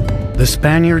 The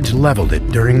Spaniards leveled it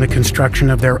during the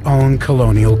construction of their own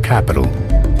colonial capital,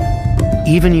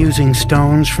 even using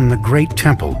stones from the great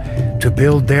temple to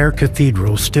build their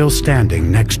cathedral still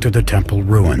standing next to the temple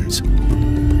ruins.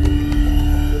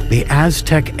 The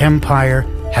Aztec Empire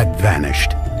had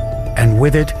vanished, and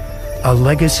with it, a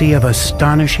legacy of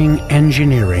astonishing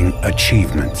engineering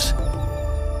achievements.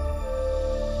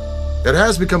 It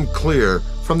has become clear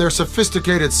from their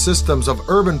sophisticated systems of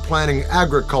urban planning,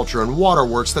 agriculture, and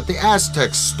waterworks that the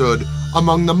Aztecs stood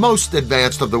among the most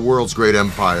advanced of the world's great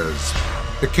empires.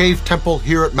 The cave temple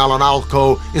here at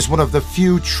Malinalco is one of the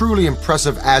few truly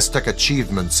impressive Aztec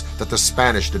achievements that the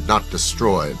Spanish did not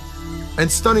destroy.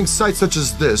 And stunning sights such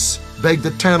as this beg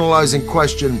the tantalizing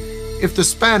question, if the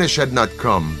Spanish had not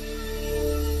come,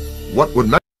 what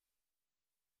would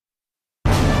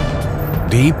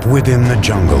Deep within the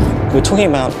jungle, we're talking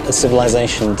about a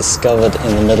civilization discovered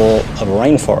in the middle of a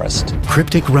rainforest.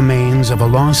 Cryptic remains of a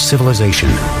lost civilization,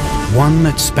 one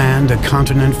that spanned a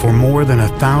continent for more than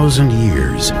 1,000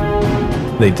 years.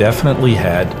 They definitely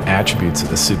had attributes of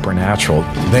the supernatural.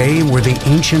 They were the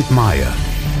ancient Maya.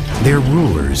 Their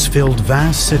rulers filled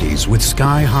vast cities with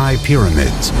sky-high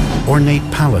pyramids, ornate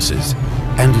palaces,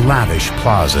 and lavish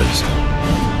plazas.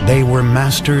 They were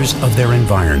masters of their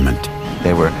environment.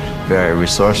 They were very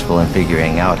resourceful in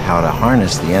figuring out how to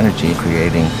harness the energy,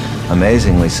 creating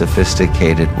amazingly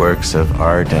sophisticated works of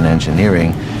art and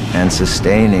engineering, and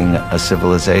sustaining a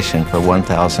civilization for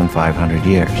 1,500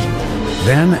 years.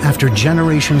 Then, after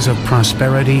generations of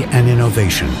prosperity and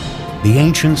innovation, the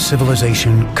ancient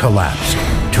civilization collapsed,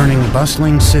 turning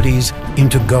bustling cities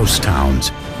into ghost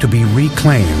towns to be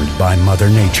reclaimed by Mother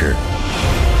Nature.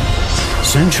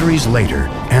 Centuries later,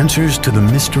 answers to the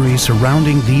mystery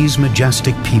surrounding these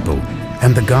majestic people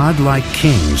and the godlike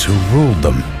kings who ruled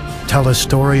them tell a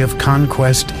story of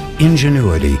conquest,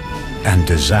 ingenuity, and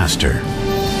disaster.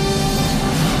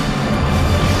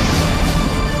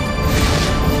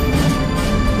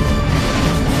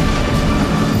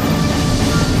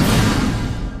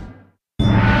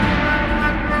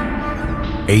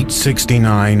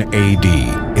 869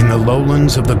 AD, in the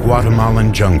lowlands of the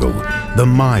Guatemalan jungle, the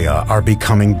Maya are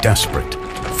becoming desperate.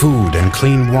 Food and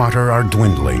clean water are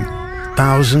dwindling.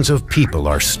 Thousands of people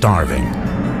are starving.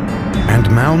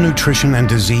 And malnutrition and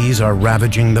disease are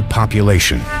ravaging the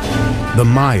population. The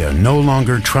Maya no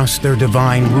longer trust their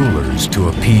divine rulers to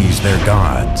appease their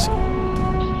gods.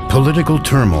 Political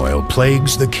turmoil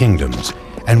plagues the kingdoms,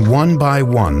 and one by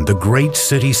one, the great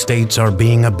city-states are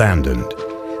being abandoned.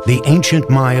 The ancient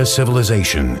Maya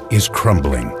civilization is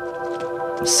crumbling.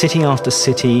 City after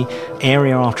city,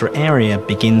 area after area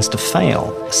begins to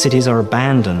fail. Cities are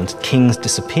abandoned, kings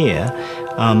disappear,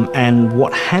 and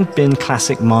what had been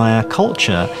classic Maya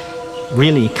culture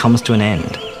really comes to an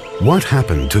end. What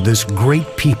happened to this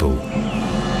great people?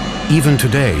 Even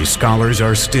today, scholars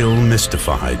are still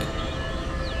mystified.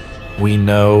 We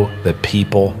know that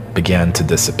people began to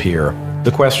disappear.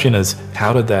 The question is,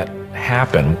 how did that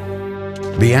happen?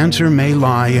 The answer may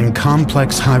lie in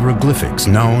complex hieroglyphics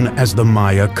known as the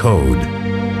Maya Code.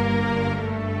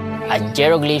 A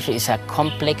hieroglyph is a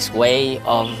complex way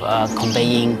of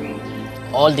conveying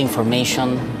all the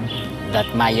information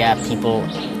that Maya people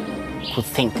could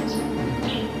think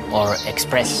or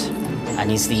express.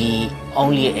 And it's the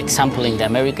only example in the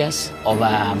Americas of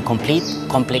a complete,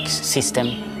 complex system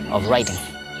of writing.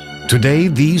 Today,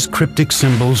 these cryptic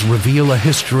symbols reveal a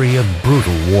history of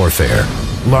brutal warfare,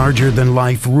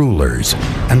 larger-than-life rulers,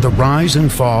 and the rise and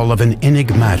fall of an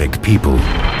enigmatic people.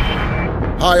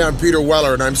 Hi, I'm Peter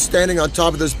Weller, and I'm standing on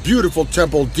top of this beautiful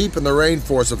temple deep in the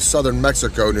rainforest of southern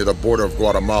Mexico near the border of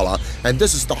Guatemala, and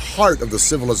this is the heart of the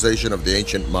civilization of the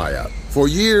ancient Maya. For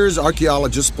years,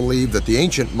 archaeologists believed that the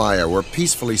ancient Maya were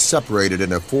peacefully separated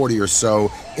into 40 or so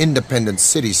independent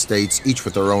city-states, each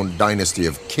with their own dynasty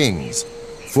of kings.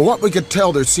 For what we could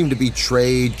tell, there seemed to be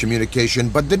trade, communication,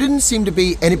 but there didn't seem to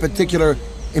be any particular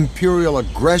imperial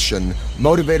aggression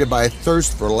motivated by a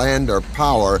thirst for land or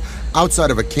power outside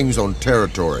of a king's own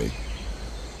territory.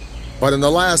 But in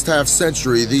the last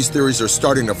half-century, these theories are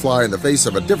starting to fly in the face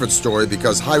of a different story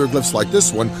because hieroglyphs like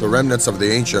this one, the remnants of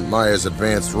the ancient Maya's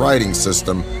advanced writing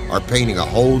system, are painting a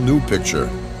whole new picture.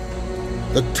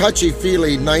 The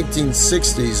touchy-feely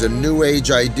 1960s and New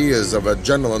Age ideas of a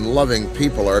gentle and loving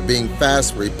people are being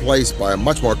fast replaced by a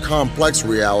much more complex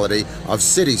reality of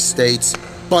city-states,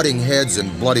 butting heads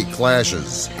and bloody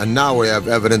clashes. And now we have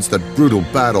evidence that brutal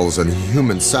battles and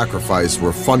human sacrifice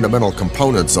were fundamental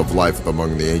components of life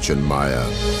among the ancient Maya.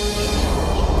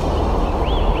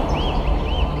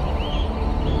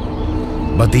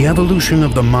 But the evolution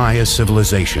of the Maya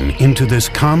civilization into this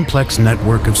complex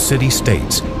network of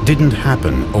city-states didn't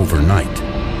happen overnight.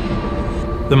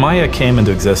 The Maya came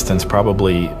into existence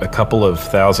probably a couple of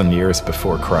thousand years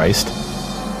before Christ.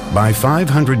 By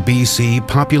 500 BC,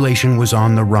 population was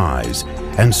on the rise,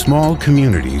 and small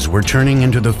communities were turning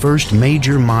into the first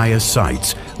major Maya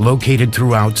sites located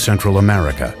throughout Central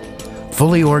America.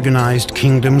 Fully organized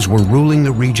kingdoms were ruling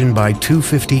the region by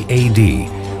 250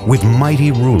 AD, with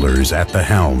mighty rulers at the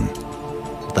helm.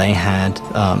 They had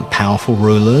powerful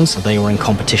rulers, they were in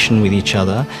competition with each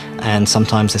other, and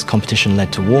sometimes this competition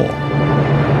led to war.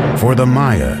 For the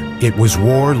Maya, it was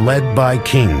war led by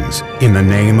kings in the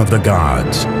name of the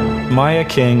gods. Maya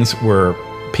kings were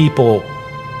people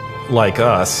like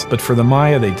us, but for the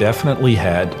Maya, they definitely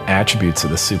had attributes of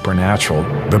the supernatural.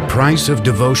 The price of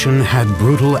devotion had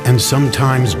brutal and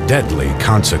sometimes deadly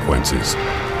consequences.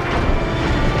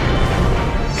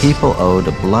 People owed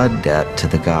a blood debt to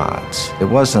the gods. It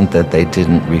wasn't that they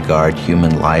didn't regard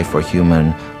human life or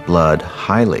human blood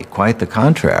highly. Quite the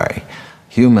contrary.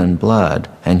 Human blood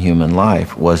and human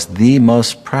life was the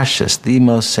most precious, the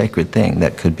most sacred thing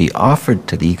that could be offered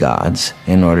to the gods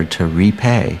in order to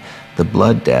repay the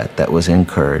blood debt that was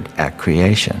incurred at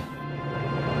creation.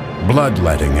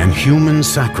 Bloodletting and human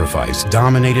sacrifice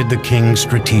dominated the king's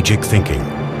strategic thinking.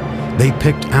 They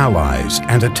picked allies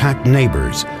and attacked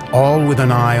neighbors, all with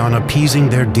an eye on appeasing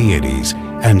their deities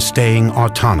and staying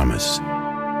autonomous.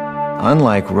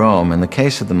 Unlike Rome, in the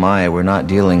case of the Maya, we're not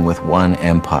dealing with one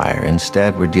empire.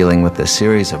 Instead, we're dealing with a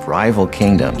series of rival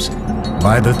kingdoms.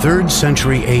 By the 3rd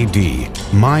century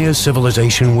AD, Maya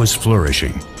civilization was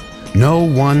flourishing. No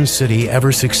one city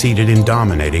ever succeeded in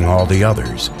dominating all the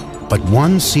others, but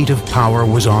one seat of power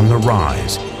was on the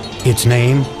rise. Its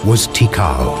name was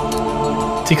Tikal.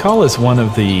 Tikal is one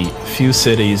of the few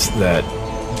cities that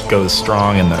goes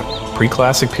strong in the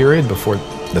pre-classic period before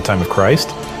the time of Christ,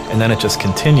 and then it just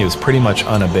continues pretty much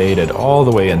unabated all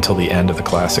the way until the end of the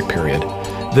classic period.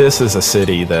 This is a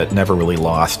city that never really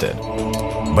lost it.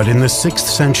 But in the 6th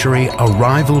century, a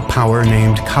rival power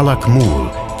named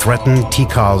Calakmul threatened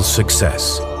Tikal's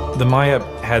success. The Maya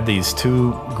had these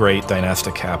two great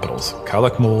dynastic capitals,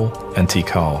 Calakmul and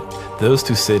Tikal. Those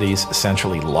two cities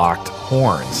essentially locked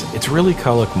horns. It's really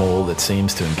Calakmul that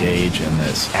seems to engage in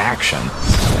this action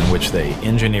in which they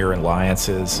engineer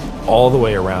alliances all the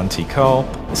way around Tikal,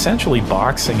 essentially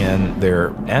boxing in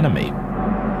their enemy.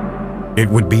 It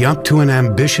would be up to an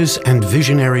ambitious and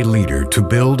visionary leader to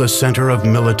build a center of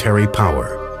military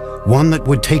power, one that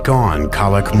would take on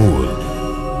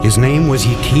Calakmul. His name was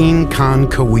Yakin Khan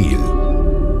Kawil.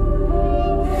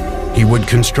 He would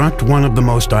construct one of the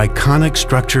most iconic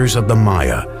structures of the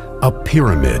Maya, a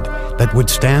pyramid that would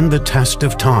stand the test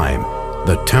of time,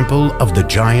 the Temple of the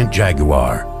Giant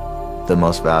Jaguar. The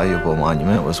most valuable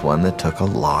monument was one that took a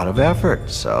lot of effort.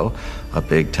 So a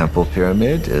big temple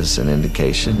pyramid is an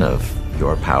indication of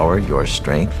your power, your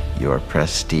strength, your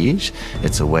prestige.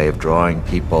 It's a way of drawing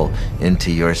people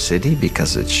into your city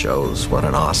because it shows what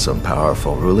an awesome,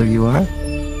 powerful ruler you are.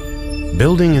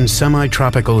 Building in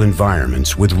semi-tropical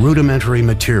environments with rudimentary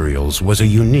materials was a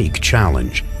unique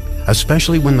challenge,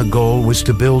 especially when the goal was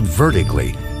to build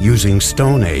vertically using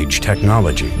Stone Age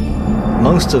technology.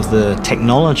 Most of the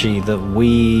technology that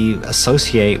we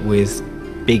associate with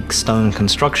big stone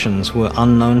constructions were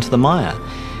unknown to the Maya.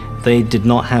 They did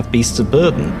not have beasts of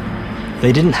burden.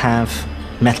 They didn't have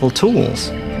metal tools.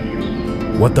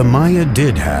 What the Maya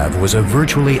did have was a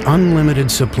virtually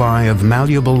unlimited supply of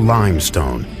malleable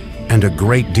limestone and a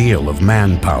great deal of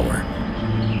manpower.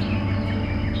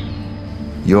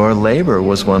 Your labor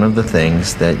was one of the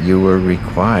things that you were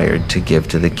required to give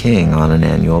to the king on an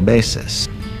annual basis.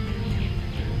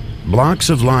 Blocks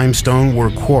of limestone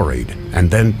were quarried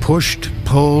and then pushed,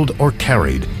 pulled, or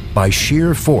carried by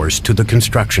sheer force to the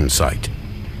construction site.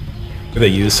 They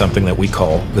used something that we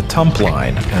call the tump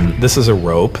line, and this is a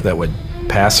rope that would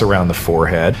pass around the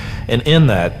forehead, and in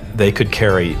that they could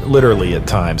carry, literally at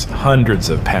times, hundreds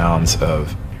of pounds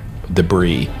of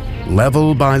debris.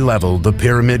 Level by level, the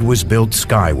pyramid was built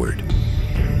skyward.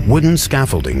 Wooden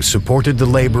scaffolding supported the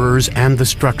laborers and the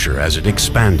structure as it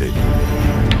expanded.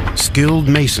 Skilled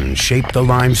masons shaped the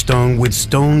limestone with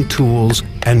stone tools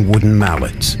and wooden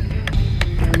mallets.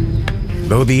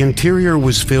 Though the interior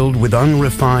was filled with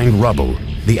unrefined rubble,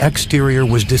 the exterior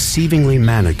was deceivingly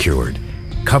manicured,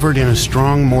 covered in a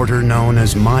strong mortar known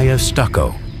as Maya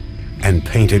stucco, and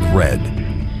painted red.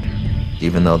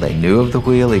 Even though they knew of the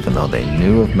wheel, even though they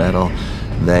knew of metal,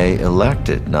 they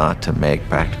elected not to make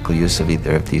practical use of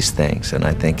either of these things. And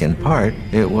I think in part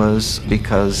it was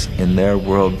because in their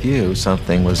worldview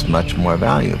something was much more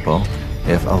valuable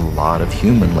if a lot of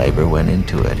human labor went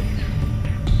into it.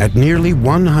 At nearly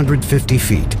 150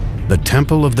 feet, the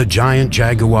Temple of the Giant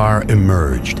Jaguar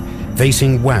emerged,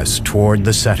 facing west toward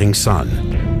the setting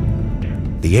sun.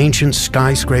 The ancient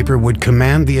skyscraper would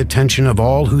command the attention of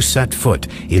all who set foot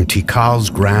in Tikal's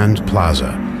Grand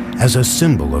Plaza as a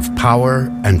symbol of power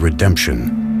and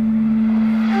redemption.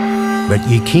 But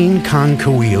Yakin Khan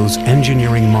Kawil's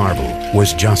engineering marvel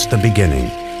was just the beginning.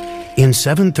 In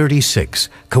 736,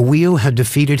 Kawil had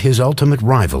defeated his ultimate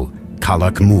rival,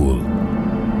 Calakmul.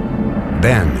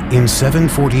 Then, in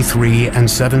 743 and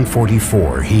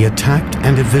 744, he attacked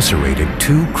and eviscerated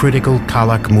two critical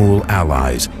Calakmul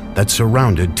allies that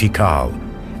surrounded Tikal,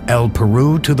 El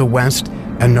Peru to the west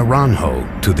and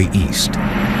Naranjo to the east.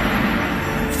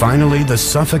 Finally, the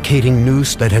suffocating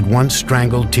noose that had once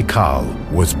strangled Tikal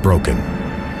was broken.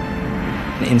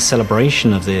 In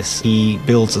celebration of this, he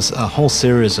builds a whole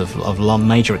series of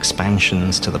major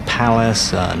expansions to the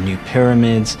palace, new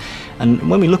pyramids. And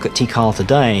when we look at Tikal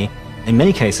today, in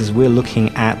many cases, we're looking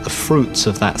at the fruits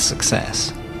of that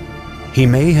success. He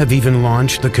may have even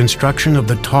launched the construction of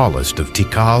the tallest of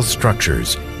Tikal's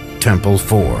structures, Temple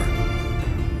 4.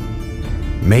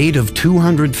 Made of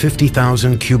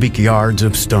 250,000 cubic yards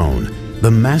of stone, the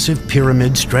massive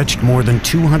pyramid stretched more than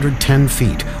 210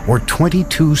 feet, or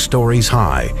 22 stories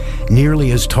high,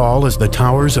 nearly as tall as the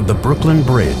towers of the Brooklyn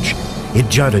Bridge. It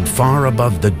jutted far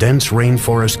above the dense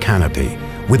rainforest canopy,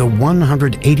 with a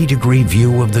 180-degree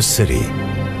view of the city.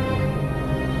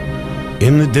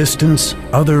 In the distance,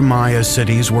 other Maya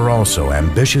cities were also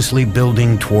ambitiously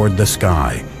building toward the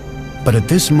sky. But at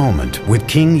this moment, with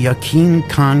King Yakin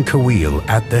Khan Kawil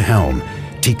at the helm,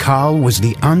 Tikal was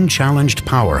the unchallenged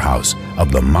powerhouse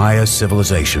of the Maya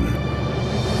civilization.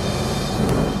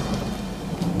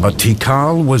 But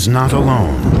Tikal was not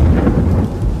alone.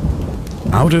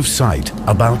 Out of sight,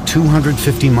 about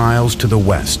 250 miles to the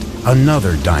west,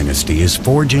 another dynasty is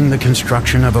forging the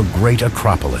construction of a great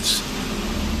acropolis.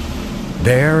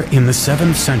 There, in the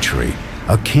 7th century,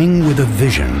 a king with a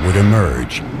vision would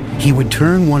emerge. He would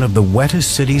turn one of the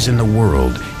wettest cities in the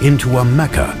world into a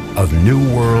mecca of New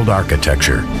World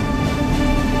architecture.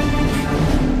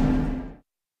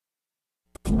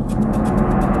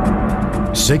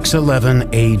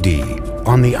 611 AD,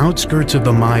 on the outskirts of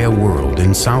the Maya world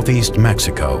in southeast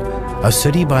Mexico, a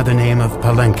city by the name of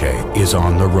Palenque is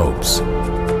on the ropes.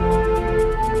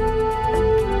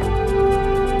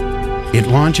 It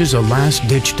launches a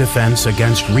last-ditch defense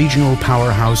against regional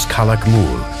powerhouse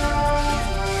Calakmul.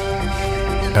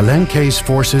 Palenque's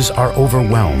forces are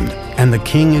overwhelmed, and the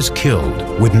king is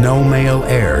killed with no male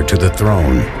heir to the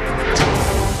throne.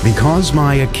 Because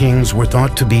Maya kings were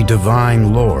thought to be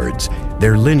divine lords,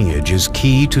 their lineage is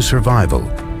key to survival.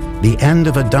 The end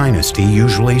of a dynasty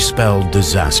usually spelled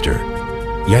disaster.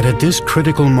 Yet at this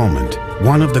critical moment,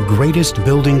 one of the greatest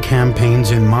building campaigns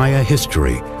in Maya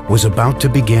history was about to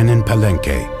begin in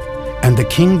Palenque, and the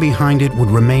king behind it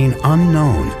would remain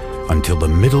unknown until the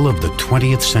middle of the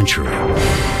 20th century.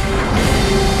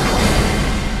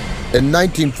 In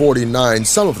 1949,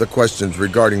 some of the questions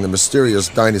regarding the mysterious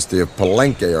dynasty of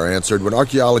Palenque are answered when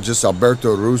archaeologist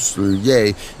Alberto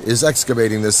Rusluye is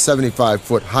excavating this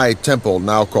 75-foot high temple,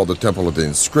 now called the Temple of the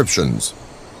Inscriptions.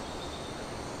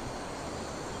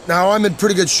 Now, I'm in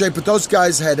pretty good shape, but those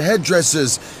guys had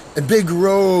headdresses and big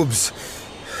robes,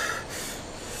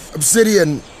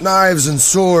 obsidian knives and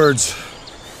swords.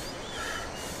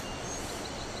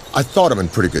 I thought I'm in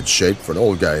pretty good shape, for an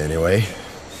old guy anyway.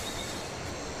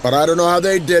 But I don't know how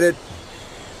they did it.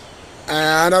 And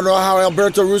I don't know how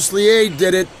Alberto Ruslier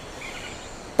did it.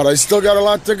 But I still got a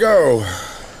lot to go.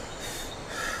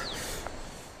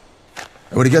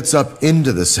 And when he gets up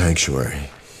into the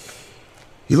sanctuary,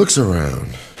 he looks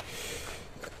around.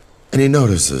 And he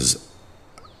notices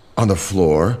on the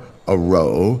floor a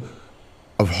row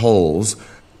of holes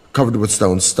covered with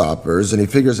stone stoppers. And he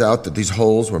figures out that these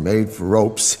holes were made for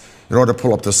ropes in order to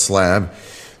pull up the slab,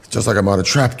 just like I'm on a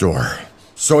trapdoor.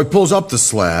 So he pulls up the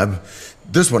slab,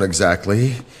 this one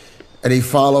exactly, and he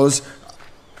follows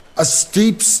a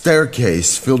steep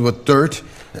staircase filled with dirt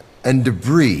and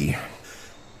debris.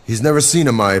 He's never seen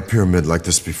a Maya pyramid like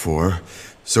this before,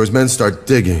 so his men start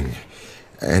digging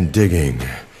and digging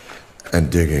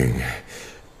and digging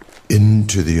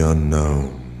into the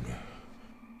unknown.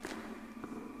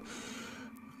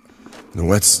 The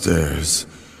wet stairs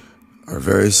are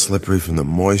very slippery from the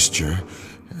moisture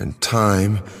and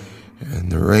time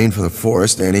and the rain from the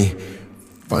forest, and he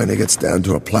finally gets down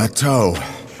to a plateau.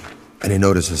 And he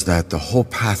notices that the whole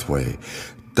pathway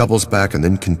doubles back and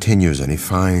then continues, and he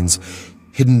finds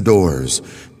hidden doors,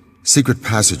 secret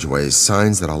passageways,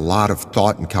 signs that a lot of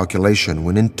thought and calculation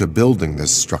went into building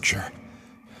this structure.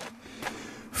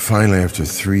 Finally, after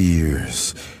 3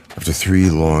 years, after 3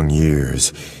 long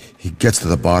years, he gets to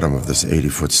the bottom of this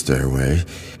 80-foot stairway,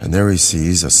 and there he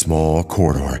sees a small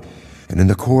corridor. And in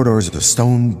the corridor is a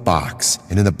stone box,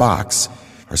 and in the box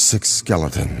are 6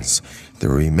 skeletons, the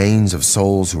remains of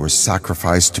souls who were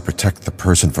sacrificed to protect the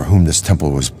person for whom this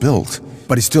temple was built.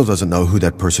 But he still doesn't know who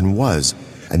that person was.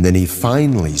 And then he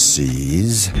finally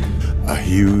sees a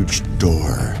huge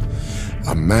door,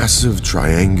 a massive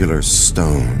triangular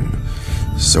stone.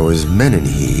 So his men and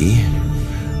he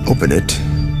open it,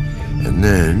 and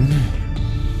then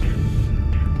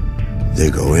they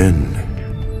go in.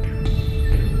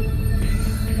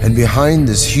 And behind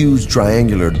this huge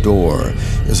triangular door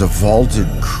is a vaulted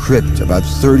crypt about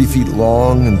 30 feet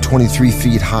long and 23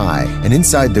 feet high. And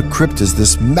inside the crypt is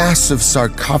this massive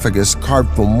sarcophagus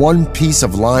carved from one piece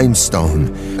of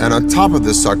limestone. And on top of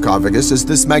this sarcophagus is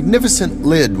this magnificent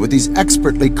lid with these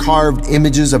expertly carved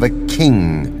images of a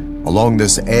king. Along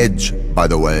this edge, by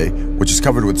the way, which is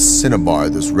covered with cinnabar,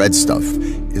 this red stuff,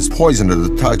 is poisoned to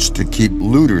the touch to keep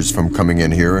looters from coming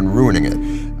in here and ruining it.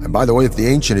 And by the way, if the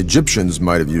ancient Egyptians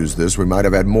might have used this, we might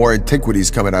have had more antiquities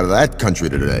coming out of that country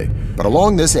today. But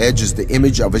along this edge is the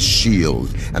image of a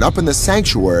shield. And up in the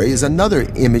sanctuary is another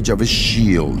image of a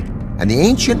shield. And the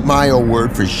ancient Maya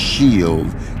word for shield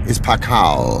is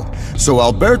pakal. So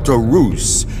Alberto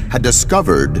Rus had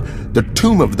discovered the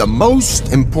tomb of the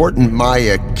most important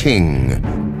Maya king,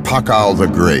 Pakal the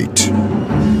Great.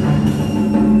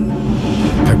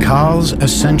 Pakal's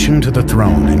ascension to the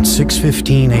throne in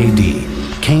 615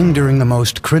 AD came during the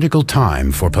most critical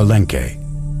time for Palenque.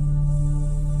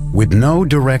 With no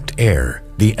direct heir,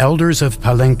 the elders of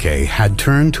Palenque had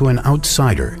turned to an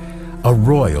outsider, a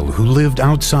royal who lived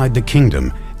outside the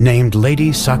kingdom named Lady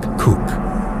Sakkuk.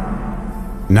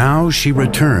 Now she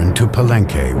returned to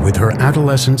Palenque with her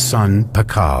adolescent son,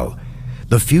 Pakal.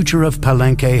 The future of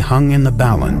Palenque hung in the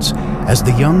balance as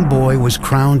the young boy was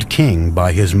crowned king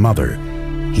by his mother.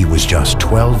 He was just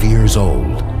 12 years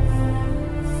old.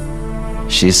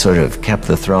 She sort of kept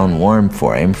the throne warm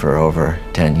for him for over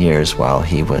 10 years while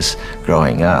he was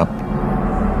growing up.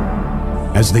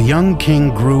 As the young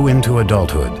king grew into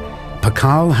adulthood,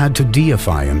 Pakal had to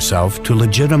deify himself to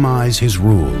legitimize his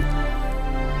rule.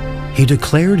 He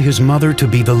declared his mother to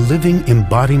be the living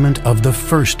embodiment of the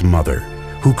first mother,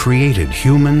 who created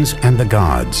humans and the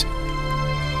gods.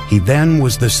 He then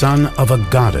was the son of a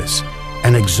goddess,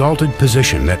 an exalted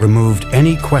position that removed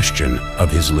any question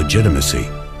of his legitimacy.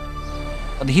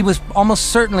 He was almost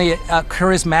certainly a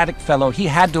charismatic fellow. He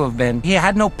had to have been. He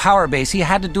had no power base. He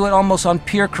had to do it almost on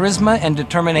pure charisma and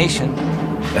determination.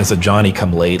 As a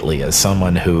Johnny-come-lately, as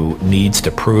someone who needs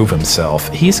to prove himself,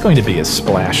 he's going to be as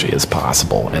splashy as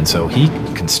possible, and so he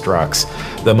constructs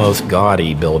the most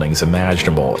gaudy buildings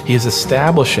imaginable. He is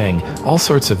establishing all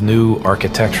sorts of new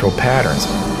architectural patterns.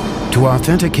 To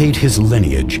authenticate his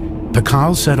lineage,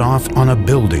 Pakal set off on a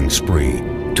building spree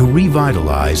to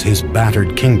revitalize his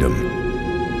battered kingdom.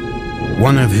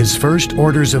 One of his first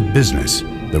orders of business,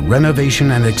 the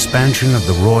renovation and expansion of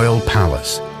the royal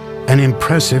palace, an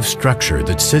impressive structure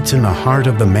that sits in the heart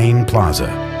of the main plaza.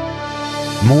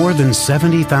 More than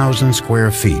 70,000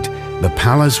 square feet, the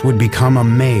palace would become a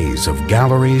maze of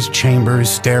galleries, chambers,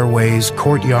 stairways,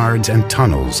 courtyards, and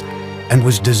tunnels, and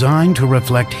was designed to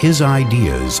reflect his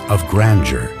ideas of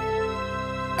grandeur.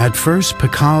 At first,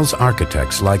 Pakal's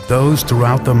architects, like those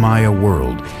throughout the Maya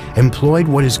world, employed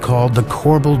what is called the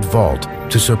corbelled vault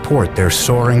to support their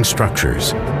soaring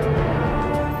structures.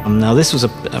 Now, this was a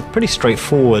pretty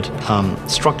straightforward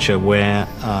structure where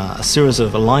a series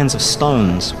of lines of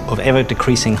stones of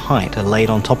ever-decreasing height are laid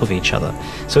on top of each other.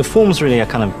 So it forms really a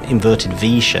kind of inverted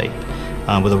V shape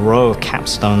with a row of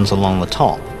capstones along the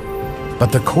top.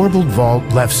 But the corbelled vault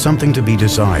left something to be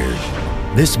desired.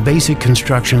 This basic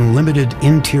construction limited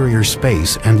interior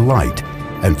space and light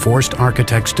and forced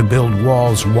architects to build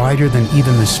walls wider than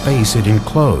even the space it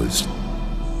enclosed.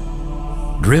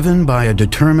 Driven by a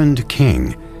determined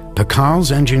king,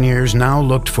 Pakal's engineers now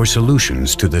looked for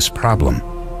solutions to this problem.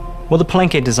 What the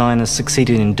Palenque designers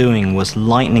succeeded in doing was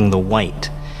lightening the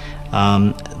weight.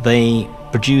 They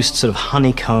produced sort of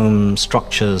honeycomb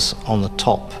structures on the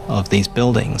top of these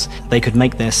buildings. They could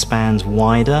make their spans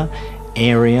wider,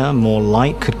 area, more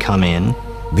light could come in.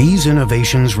 These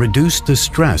innovations reduced the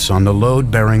stress on the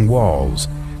load-bearing walls,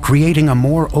 creating a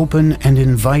more open and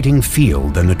inviting feel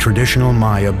than the traditional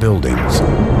Maya buildings.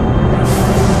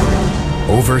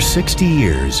 Over 60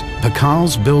 years,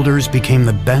 Pakal's builders became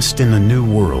the best in the New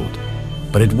World.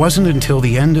 But it wasn't until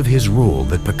the end of his rule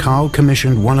that Pakal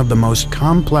commissioned one of the most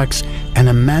complex and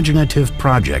imaginative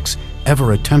projects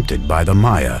ever attempted by the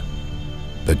Maya,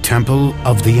 the Temple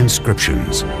of the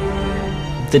Inscriptions.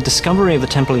 The discovery of the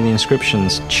Temple of the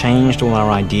Inscriptions changed all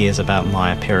our ideas about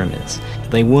Maya pyramids.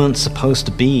 They weren't supposed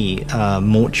to be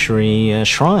mortuary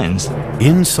shrines.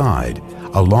 Inside,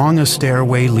 along a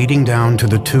stairway leading down to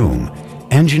the tomb,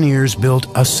 engineers built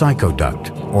a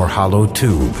psychoduct, or hollow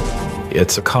tube.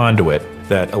 It's a conduit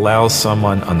that allows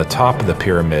someone on the top of the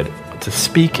pyramid to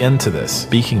speak into this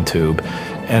speaking tube,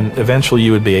 and eventually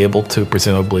you would be able to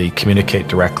presumably communicate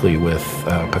directly with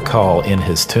Pakal in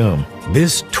his tomb.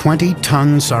 This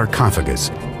 20-ton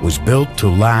sarcophagus was built to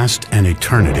last an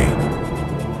eternity.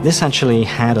 This actually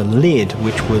had a lid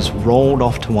which was rolled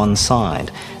off to one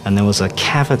side, and there was a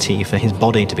cavity for his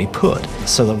body to be put,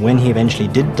 so that when he eventually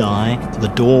did die, the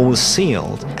door was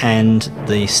sealed and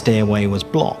the stairway was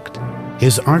blocked.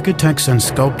 His architects and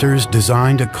sculptors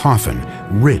designed a coffin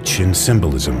rich in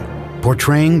symbolism,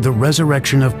 portraying the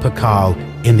resurrection of Pakal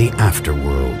in the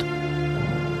afterworld.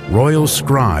 Royal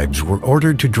scribes were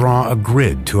ordered to draw a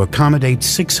grid to accommodate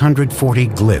 640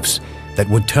 glyphs that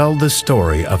would tell the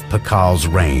story of Pakal's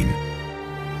reign.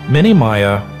 Many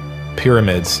Maya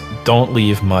pyramids don't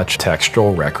leave much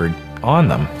textual record on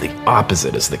them. The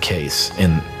opposite is the case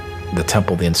in the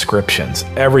Temple of the Inscriptions.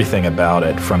 Everything about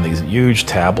it, from these huge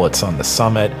tablets on the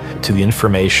summit to the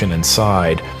information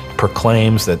inside,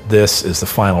 proclaims that this is the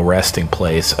final resting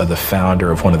place of the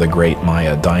founder of one of the great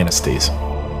Maya dynasties.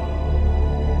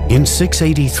 In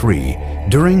 683,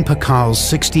 during Pakal's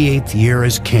 68th year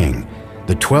as king,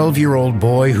 the 12-year-old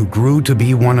boy who grew to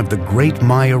be one of the great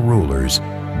Maya rulers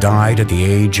died at the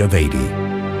age of 80.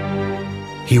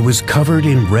 He was covered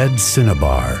in red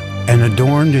cinnabar and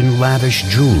adorned in lavish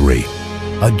jewelry.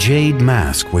 A jade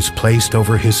mask was placed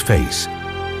over his face.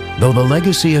 Though the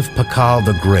legacy of Pakal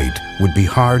the Great would be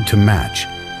hard to match,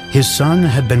 his son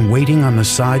had been waiting on the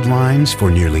sidelines for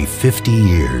nearly 50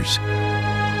 years.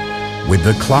 With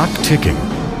the clock ticking,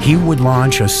 he would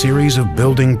launch a series of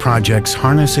building projects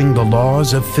harnessing the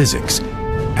laws of physics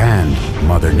and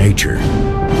Mother Nature.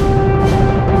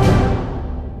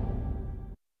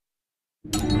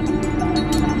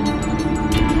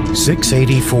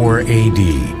 "684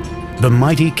 AD, The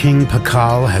mighty King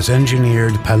Pakal has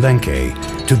engineered Palenque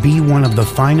to be one of the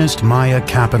finest Maya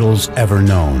capitals ever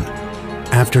known.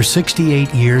 After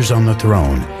 68 years on the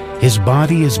throne, his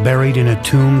body is buried in a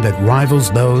tomb that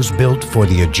rivals those built for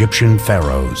the Egyptian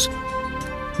pharaohs.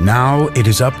 Now it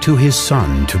is up to his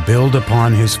son to build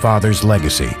upon his father's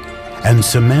legacy and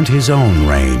cement his own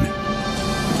reign.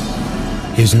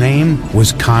 His name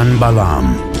was Khan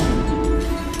Balam.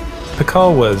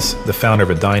 Pakal was the founder of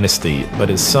a dynasty, but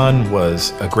his son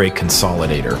was a great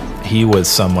consolidator. He was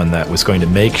someone that was going to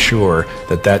make sure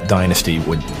that that dynasty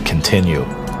would continue.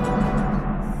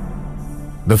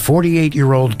 The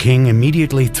 48-year-old king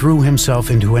immediately threw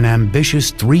himself into an ambitious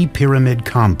three-pyramid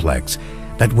complex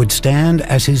that would stand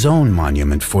as his own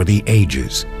monument for the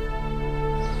ages.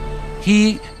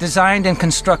 He designed and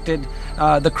constructed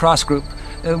the cross group,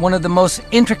 one of the most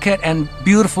intricate and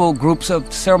beautiful groups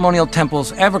of ceremonial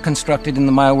temples ever constructed in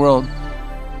the Maya world.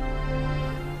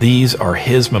 These are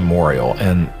his memorial,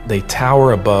 and they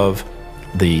tower above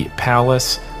the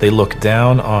palace. They look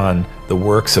down on the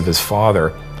works of his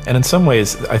father, and in some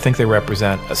ways, I think they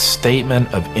represent a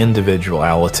statement of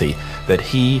individuality, that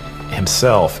he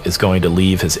himself is going to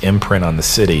leave his imprint on the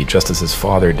city, just as his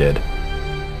father did.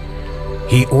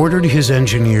 He ordered his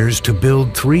engineers to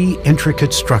build three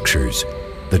intricate structures: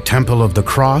 the Temple of the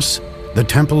Cross, the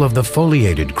Temple of the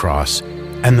Foliated Cross,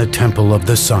 and the Temple of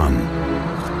the Sun.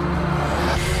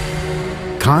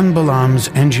 Khan Balam's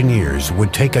engineers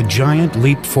would take a giant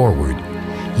leap forward,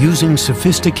 using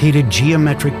sophisticated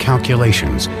geometric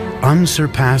calculations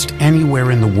unsurpassed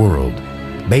anywhere in the world,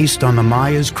 based on the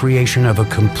Mayas' creation of a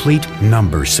complete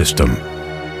number system.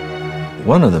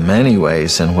 One of the many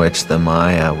ways in which the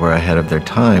Maya were ahead of their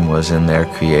time was in their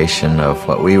creation of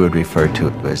what we would refer to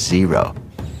as zero.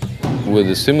 With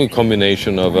a similar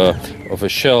combination of a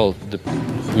shell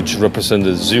which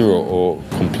represented zero or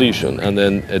completion, and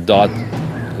then a dot,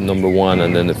 number one,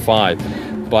 and then a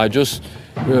 5. By just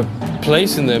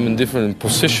placing them in different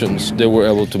positions, they were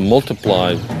able to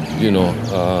multiply,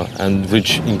 and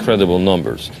reach incredible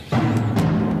numbers.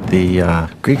 The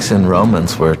Greeks and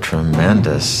Romans were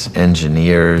tremendous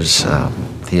engineers,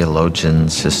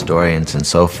 theologians, historians, and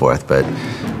so forth, but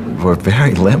were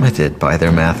very limited by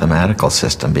their mathematical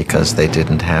system because they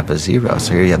didn't have a zero.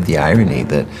 So here you have the irony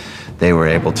that they were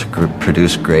able to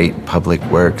produce great public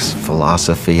works,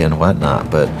 philosophy, and whatnot,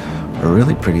 but were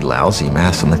really pretty lousy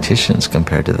mathematicians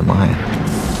compared to the Maya.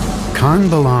 Khan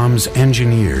Balam's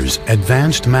engineers'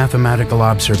 advanced mathematical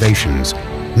observations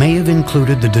may have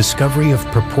included the discovery of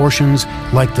proportions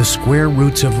like the square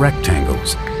roots of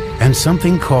rectangles and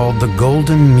something called the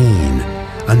golden mean,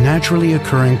 a naturally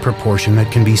occurring proportion that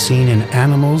can be seen in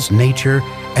animals, nature,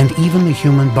 and even the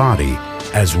human body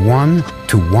as 1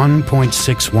 to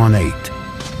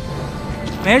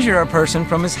 1.618. Measure a person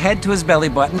from his head to his belly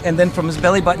button, and then from his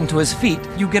belly button to his feet.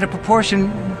 You get a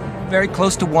proportion very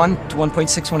close to 1 to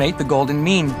 1.618, the golden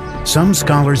mean. Some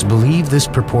scholars believe this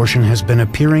proportion has been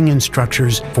appearing in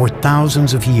structures for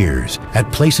thousands of years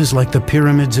at places like the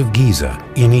pyramids of Giza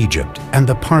in Egypt and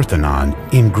the Parthenon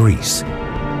in Greece.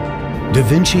 Da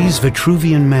Vinci's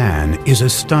Vitruvian Man is a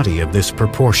study of this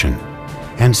proportion,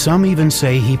 and some even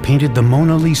say he painted the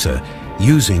Mona Lisa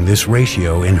using this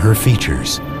ratio in her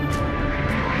features.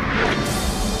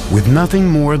 With nothing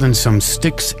more than some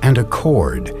sticks and a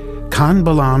cord, Khan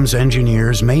Balam's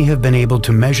engineers may have been able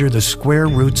to measure the square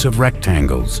roots of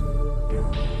rectangles.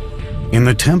 In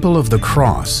the Temple of the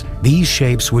Cross, these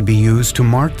shapes would be used to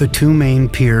mark the two main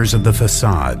piers of the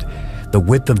facade, the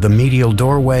width of the medial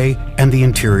doorway and the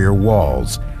interior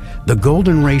walls. The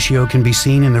golden ratio can be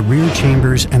seen in the rear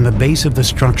chambers and the base of the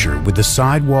structure, with the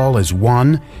side wall as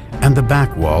 1 and the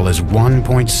back wall as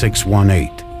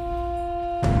 1.618.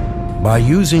 By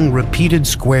using repeated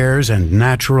squares and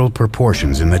natural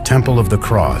proportions in the Temple of the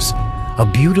Cross, a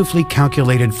beautifully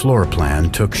calculated floor plan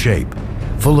took shape,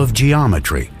 full of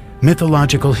geometry,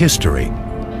 mythological history,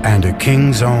 and a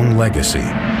king's own legacy.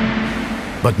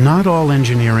 But not all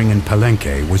engineering in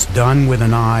Palenque was done with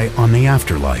an eye on the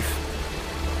afterlife.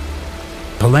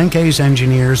 Palenque's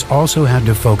engineers also had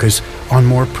to focus on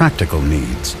more practical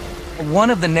needs. One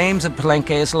of the names of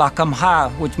Palenque is La Camha,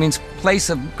 which means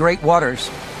place of great waters.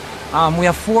 We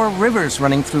have 4 rivers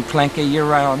running through Palenque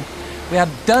year-round. We have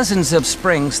dozens of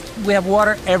springs. We have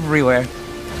water everywhere.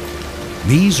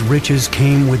 These riches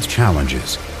came with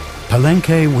challenges.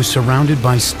 Palenque was surrounded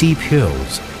by steep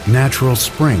hills, natural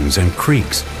springs and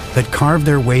creeks that carved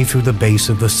their way through the base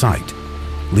of the site,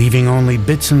 leaving only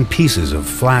bits and pieces of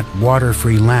flat,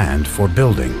 water-free land for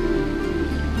building.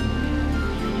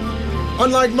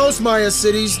 Unlike most Maya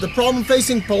cities, the problem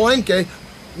facing Palenque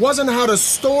wasn't how to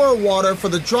store water for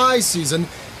the dry season.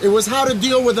 It was how to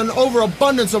deal with an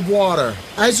overabundance of water.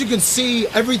 As you can see,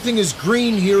 everything is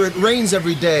green here. It rains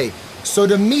every day. So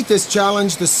to meet this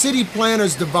challenge, the city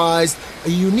planners devised a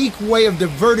unique way of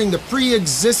diverting the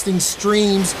pre-existing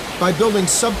streams by building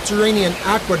subterranean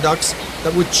aqueducts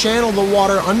that would channel the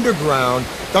water underground,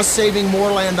 thus saving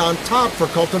more land on top for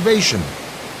cultivation.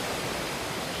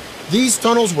 These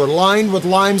tunnels were lined with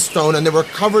limestone and they were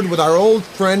covered with our old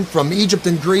friend from Egypt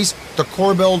and Greece, the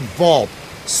corbelled vault.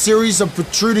 Series of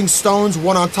protruding stones,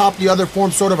 one on top of the other,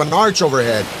 formed sort of an arch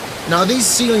overhead. Now these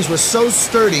ceilings were so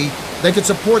sturdy they could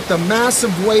support the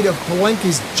massive weight of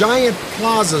Palenque's giant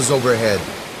plazas overhead.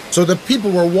 So the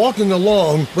people were walking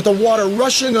along with the water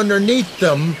rushing underneath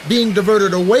them, being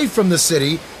diverted away from the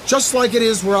city, just like it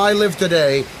is where I live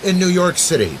today in New York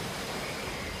City.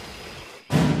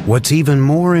 What's even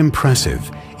more impressive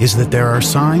is that there are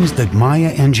signs that Maya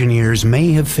engineers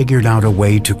may have figured out a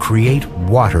way to create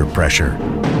water pressure.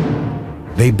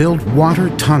 They built water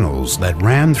tunnels that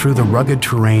ran through the rugged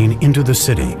terrain into the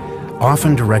city,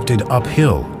 often directed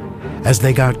uphill. As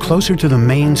they got closer to the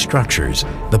main structures,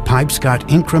 the pipes got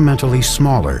incrementally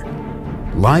smaller.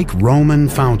 Like Roman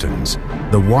fountains,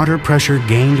 the water pressure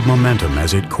gained momentum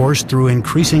as it coursed through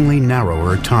increasingly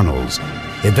narrower tunnels,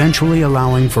 eventually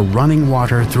allowing for running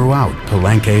water throughout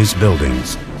Palenque's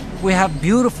buildings. We have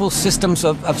beautiful systems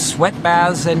of sweat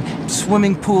baths and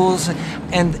swimming pools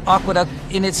and aqueduct.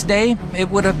 In its day, it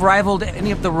would have rivaled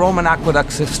any of the Roman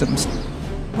aqueduct systems.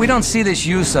 We don't see this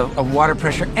use of water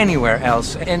pressure anywhere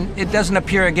else, and it doesn't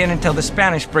appear again until the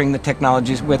Spanish bring the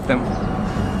technologies with them.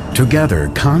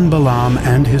 Together, Khan Balam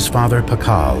and his father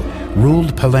Pakal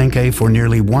ruled Palenque for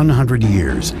nearly 100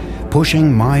 years,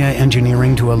 pushing Maya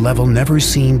engineering to a level never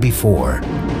seen before.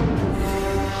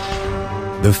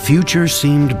 The future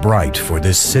seemed bright for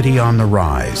this city on the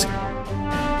rise.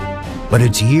 But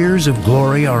its years of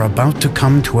glory are about to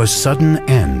come to a sudden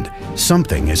end.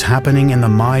 Something is happening in the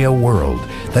Maya world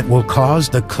that will cause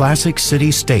the classic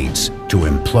city-states to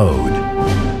implode.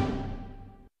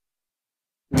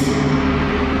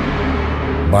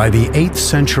 By the 8th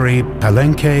century,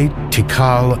 Palenque,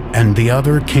 Tikal, and the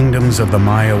other kingdoms of the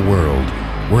Maya world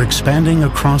were expanding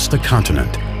across the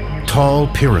continent. Tall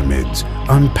pyramids,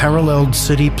 unparalleled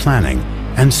city planning,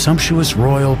 and sumptuous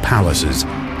royal palaces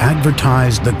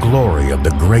advertised the glory of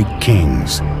the great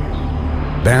kings.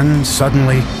 Then,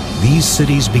 suddenly, these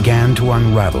cities began to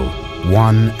unravel,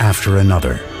 one after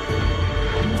another.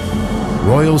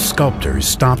 Royal sculptors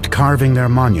stopped carving their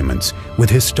monuments with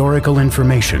historical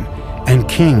information, and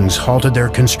kings halted their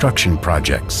construction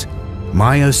projects.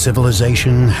 Maya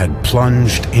civilization had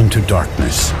plunged into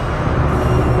darkness.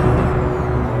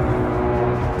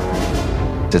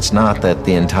 It's not that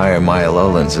the entire Maya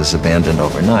lowlands is abandoned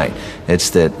overnight.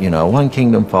 It's that, one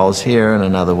kingdom falls here and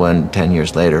another one 10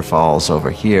 years later falls over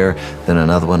here, then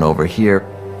another one over here.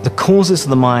 The causes of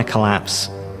the Maya collapse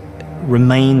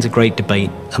remains a great debate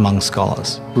among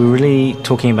scholars. We're really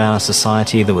talking about a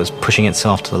society that was pushing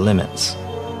itself to the limits.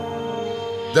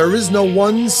 There is no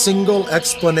one single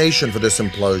explanation for this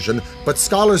implosion, but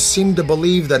scholars seem to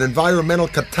believe that environmental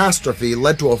catastrophe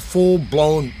led to a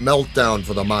full-blown meltdown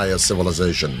for the Maya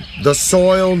civilization. The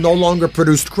soil no longer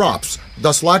produced crops,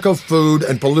 thus lack of food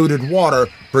and polluted water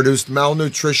produced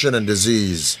malnutrition and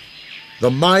disease. The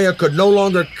Maya could no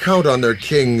longer count on their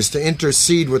kings to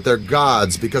intercede with their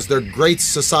gods because their great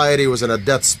society was in a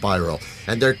death spiral,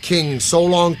 and their kings, so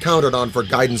long counted on for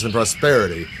guidance and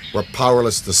prosperity, were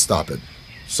powerless to stop it.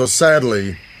 So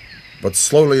sadly, but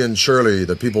slowly and surely,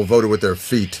 the people voted with their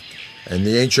feet, and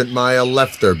the ancient Maya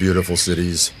left their beautiful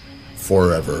cities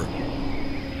forever.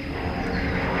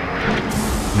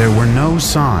 There were no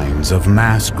signs of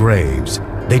mass graves.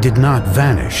 They did not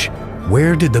vanish.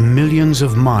 Where did the millions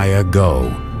of Maya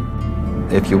go?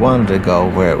 If you wanted to go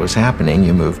where it was happening,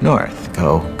 you moved north.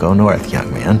 Go north,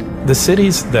 young man. The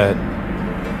cities that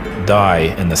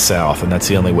die in the south, and that's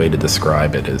the only way to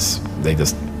describe it, is they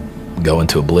just go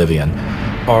into oblivion,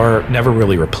 are never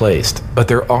really replaced. But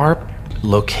there are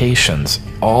locations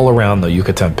all around the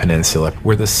Yucatan Peninsula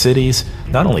where the cities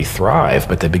not only thrive,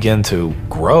 but they begin to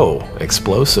grow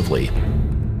explosively.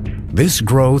 This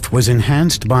growth was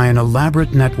enhanced by an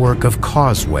elaborate network of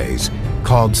causeways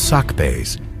called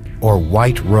sacbes, or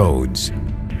white roads.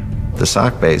 The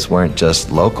sacbes weren't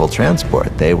just local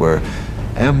transport, they were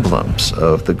emblems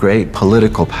of the great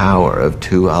political power of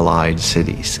two allied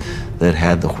cities that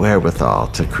had the wherewithal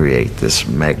to create this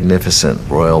magnificent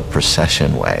royal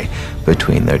procession way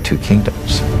between their two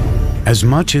kingdoms. As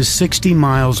much as 60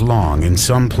 miles long in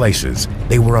some places,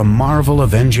 they were a marvel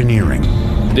of engineering.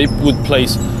 They would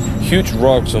place huge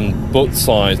rocks on both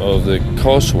sides of the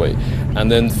causeway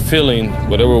and then fill in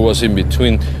whatever was in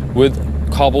between with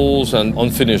cobbles and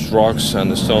unfinished rocks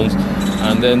and stones,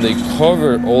 and then they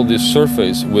cover all this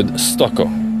surface with stucco,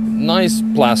 nice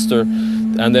plaster,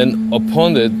 and then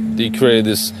upon it they create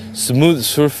this smooth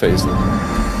surface.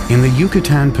 In the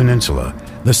Yucatan Peninsula,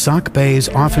 the Sac Bays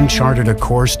often charted a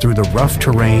course through the rough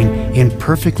terrain in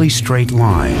perfectly straight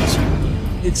lines.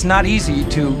 It's not easy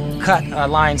to cut a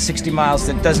line 60 miles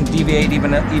that doesn't deviate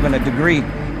even a degree.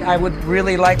 I would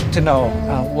really like to know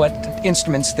what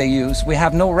instruments they use. We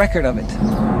have no record of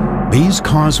it. These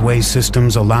causeway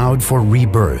systems allowed for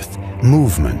rebirth,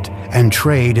 movement, and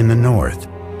trade in the north,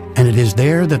 and it is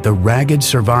there that the ragged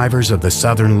survivors of the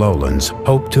southern lowlands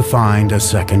hope to find a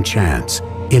second chance,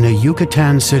 in a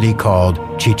Yucatan city called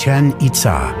Chichen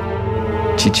Itza.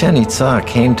 Chichen Itza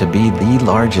came to be the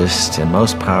largest and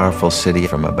most powerful city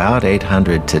from about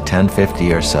 800 to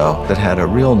 1050 or so that had a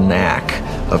real knack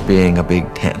of being a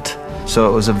big tent. So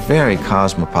it was a very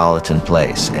cosmopolitan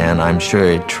place, and I'm sure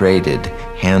it traded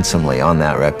handsomely on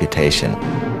that reputation.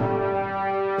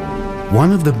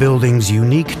 One of the buildings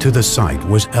unique to the site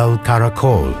was El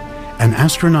Caracol, an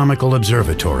astronomical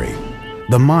observatory.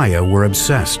 The Maya were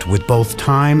obsessed with both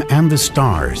time and the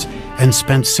stars and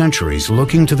spent centuries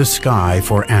looking to the sky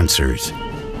for answers.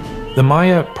 The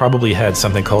Maya probably had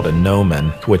something called a gnomon,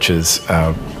 which is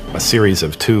a series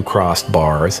of two crossed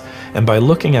bars, and by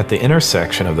looking at the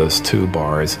intersection of those two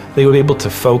bars, they would be able to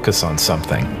focus on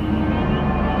something.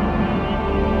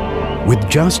 With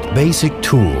just basic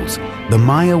tools, the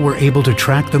Maya were able to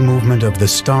track the movement of the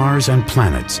stars and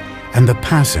planets and the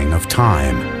passing of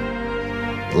time.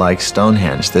 Like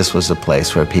Stonehenge, this was a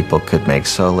place where people could make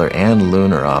solar and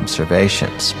lunar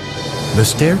observations. The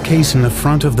staircase in the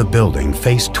front of the building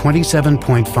faced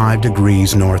 27.5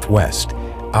 degrees northwest,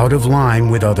 out of line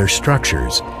with other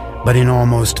structures, but in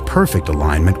almost perfect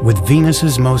alignment with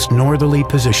Venus's most northerly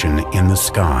position in the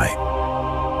sky.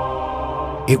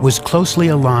 It was closely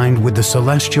aligned with the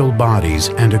celestial bodies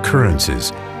and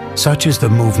occurrences, such as the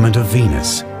movement of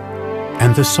Venus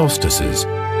and the solstices.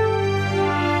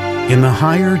 In the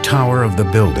higher tower of the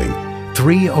building,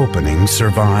 3 openings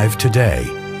survive today.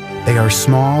 They are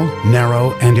small,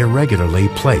 narrow, and irregularly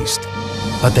placed,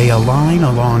 but they align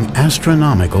along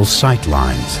astronomical sight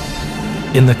lines.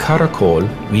 In the Caracol,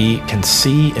 we can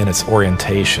see in its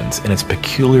orientations, in its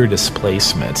peculiar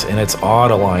displacements, in its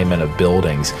odd alignment of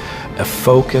buildings, a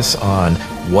focus on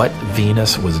what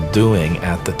Venus was doing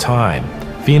at the time.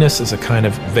 Venus is a kind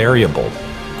of variable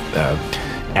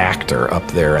actor up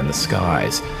there in the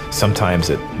skies. Sometimes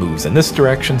it moves in this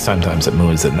direction, sometimes it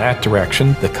moves in that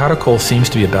direction. The Caracol seems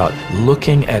to be about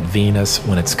looking at Venus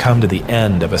when it's come to the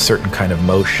end of a certain kind of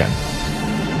motion.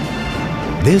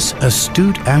 This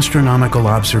astute astronomical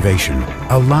observation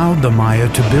allowed the Maya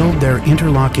to build their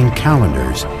interlocking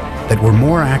calendars that were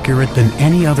more accurate than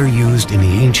any other used in the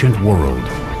ancient world.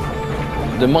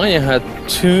 The Maya had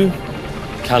 2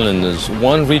 calendars,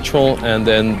 one ritual and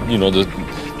then,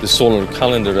 the solar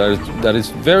calendar that is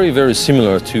very, very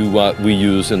similar to what we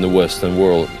use in the Western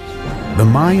world. The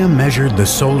Maya measured the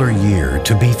solar year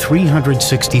to be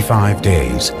 365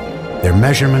 days. Their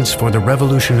measurements for the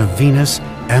revolution of Venus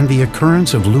and the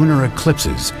occurrence of lunar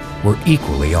eclipses were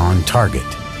equally on target.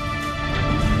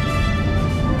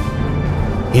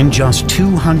 In just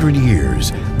 200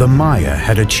 years, the Maya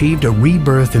had achieved a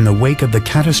rebirth in the wake of the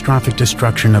catastrophic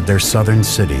destruction of their southern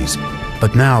cities.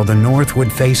 But now the North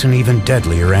would face an even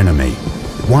deadlier enemy,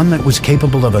 one that was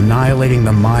capable of annihilating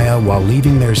the Maya while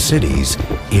leaving their cities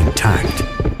intact.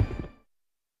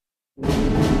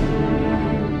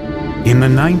 In the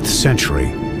 9th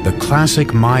century, the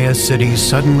classic Maya cities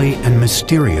suddenly and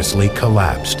mysteriously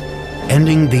collapsed,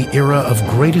 ending the era of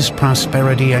greatest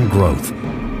prosperity and growth.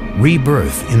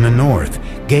 Rebirth in the North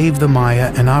gave the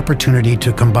Maya an opportunity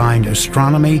to combine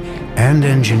astronomy and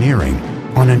engineering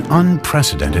on an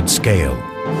unprecedented scale.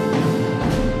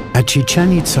 At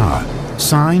Chichen Itza,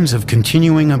 signs of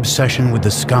continuing obsession with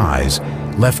the skies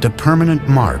left a permanent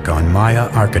mark on Maya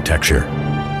architecture.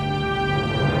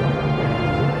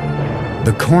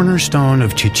 The cornerstone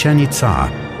of Chichen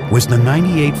Itza was the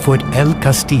 98-foot El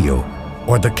Castillo,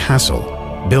 or the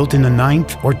castle, built in the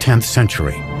 9th or 10th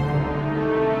century.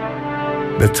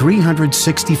 The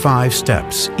 365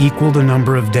 steps equal the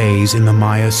number of days in the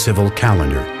Maya civil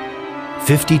calendar.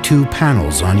 52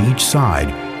 panels on each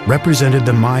side represented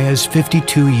the Maya's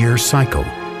 52-year cycle.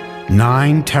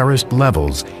 9 terraced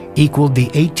levels equaled the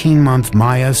 18-month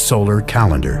Maya solar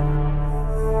calendar.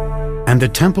 And the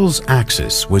temple's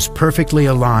axis was perfectly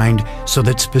aligned so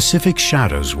that specific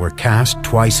shadows were cast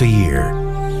twice a year.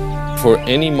 For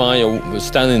any Maya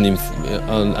standing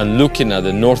and looking at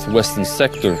the northwestern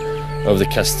sector of the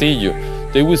Castillo,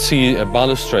 they would see a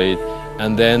balustrade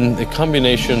and then a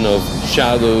combination of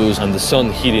shadows and the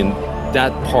sun hitting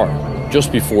that part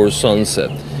just before sunset.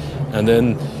 And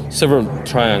then several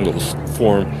triangles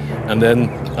form. And then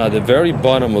at the very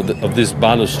bottom of this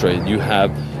balustrade, you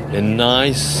have a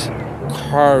nice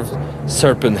carved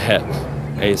serpent head,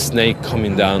 a snake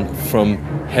coming down from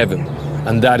heaven.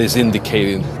 And that is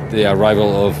indicating the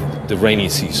arrival of the rainy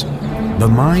season. The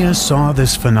Maya saw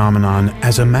this phenomenon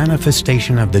as a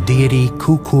manifestation of the deity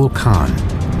Kukulkan,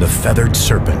 the feathered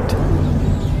serpent.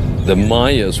 The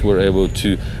Mayas were able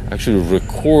to actually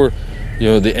record,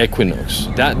 the equinox.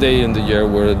 That day in the year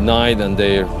where night and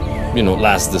day,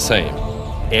 last the same.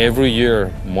 Every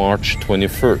year, March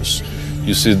 21st,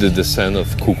 you see the descent of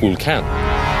Kukulkan.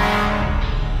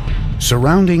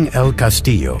 Surrounding El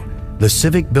Castillo, the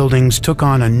civic buildings took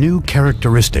on a new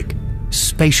characteristic: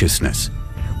 spaciousness,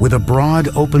 with a broad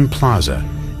open plaza,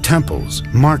 temples,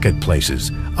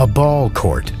 marketplaces, a ball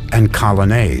court, and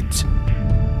colonnades.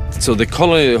 So the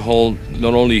colony hall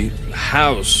not only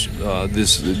housed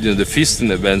the feasting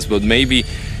events, but maybe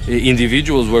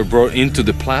individuals were brought into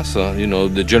the plaza.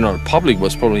 The general public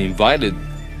was probably invited,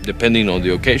 depending on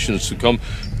the occasions, to come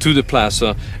to the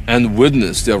plaza and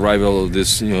witness the arrival of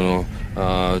this,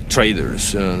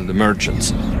 traders, the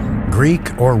merchants.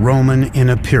 Greek or Roman in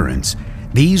appearance,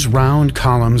 these round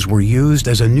columns were used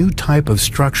as a new type of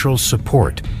structural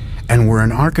support and were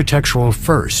an architectural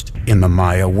first in the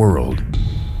Maya world.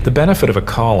 The benefit of a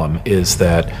column is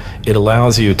that it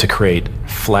allows you to create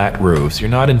flat roofs. You're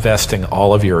not investing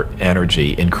all of your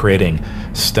energy in creating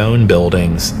stone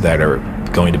buildings that are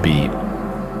going to be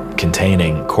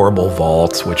containing corbel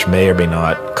vaults, which may or may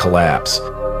not collapse.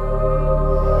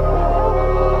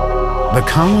 The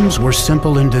columns were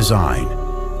simple in design.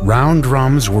 Round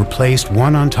drums were placed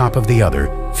one on top of the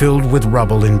other, filled with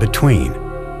rubble in between.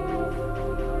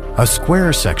 A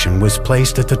square section was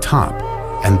placed at the top,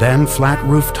 and then flat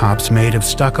rooftops made of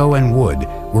stucco and wood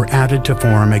were added to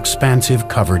form expansive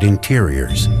covered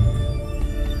interiors.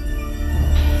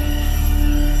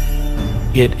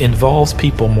 It involves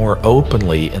people more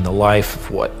openly in the life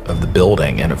of the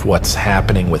building and of what's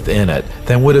happening within it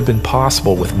than would have been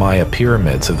possible with Maya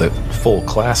pyramids of the full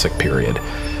classic period.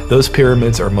 Those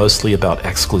pyramids are mostly about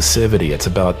exclusivity. It's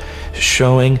about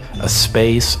showing a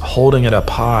space, holding it up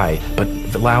high, but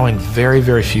allowing very,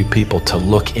 very few people to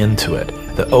look into it.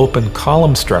 The open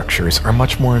column structures are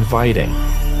much more inviting.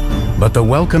 But the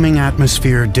welcoming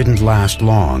atmosphere didn't last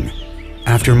long.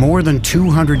 After more than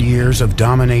 200 years of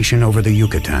domination over the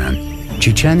Yucatan,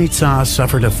 Chichen Itza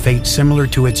suffered a fate similar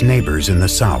to its neighbors in the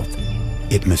south.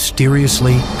 It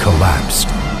mysteriously collapsed.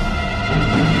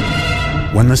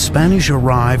 When the Spanish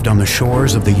arrived on the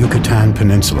shores of the Yucatan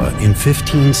Peninsula in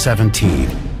 1517,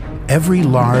 every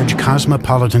large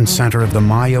cosmopolitan center of the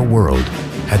Maya world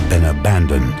had been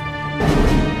abandoned.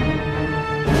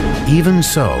 Even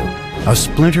so, a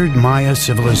splintered Maya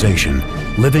civilization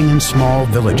living in small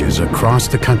villages across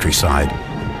the countryside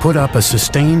put up a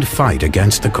sustained fight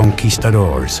against the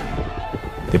conquistadors.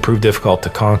 They proved difficult to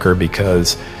conquer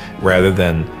because rather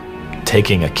than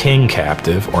taking a king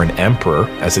captive or an emperor,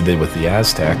 as they did with the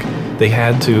Aztec, they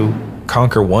had to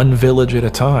conquer one village at a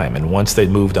time. And once they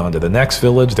moved on to the next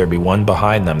village, there'd be one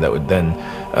behind them that would then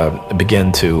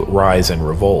begin to rise and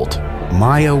revolt.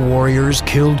 Maya warriors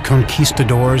killed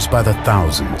conquistadors by the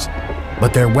thousands,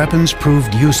 but their weapons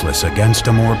proved useless against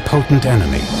a more potent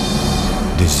enemy: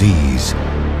 disease.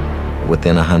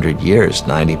 Within 100 years,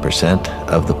 90%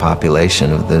 of the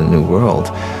population of the New World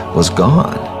was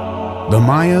gone. The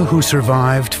Maya who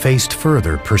survived faced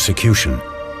further persecution.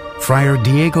 Friar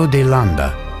Diego de Landa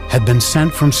had been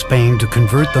sent from Spain to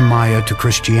convert the Maya to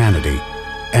Christianity,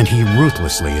 and he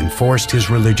ruthlessly enforced his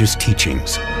religious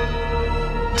teachings.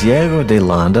 Diego de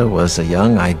Landa was a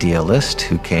young idealist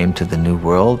who came to the New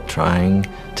World trying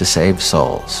to save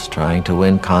souls, trying to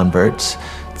win converts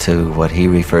to what he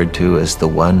referred to as the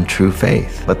one true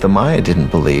faith. But the Maya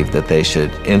didn't believe that they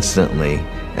should instantly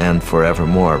and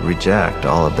forevermore reject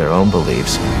all of their own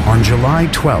beliefs. On July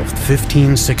 12,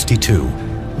 1562,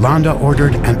 Landa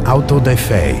ordered an auto de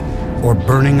fe, or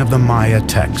burning of the Maya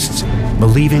texts,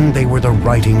 believing they were the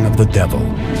writing of the devil.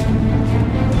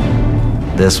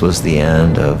 This was the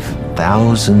end of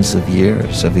thousands of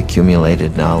years of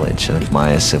accumulated knowledge of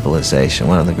Maya civilization,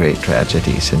 one of the great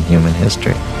tragedies in human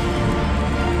history.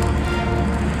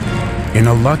 In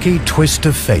a lucky twist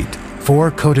of fate, 4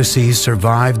 codices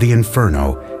survived the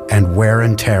inferno and wear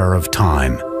and tear of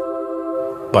time.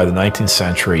 By the 19th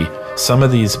century, some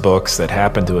of these books that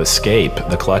happened to escape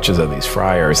the clutches of these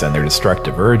friars and their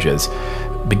destructive urges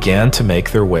began to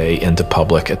make their way into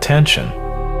public attention.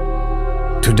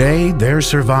 Today, their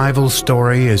survival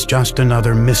story is just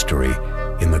another mystery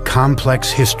in the complex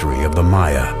history of the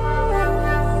Maya.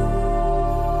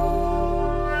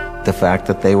 The fact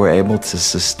that they were able to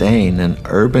sustain an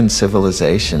urban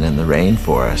civilization in the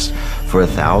rainforest for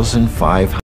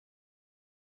 1,500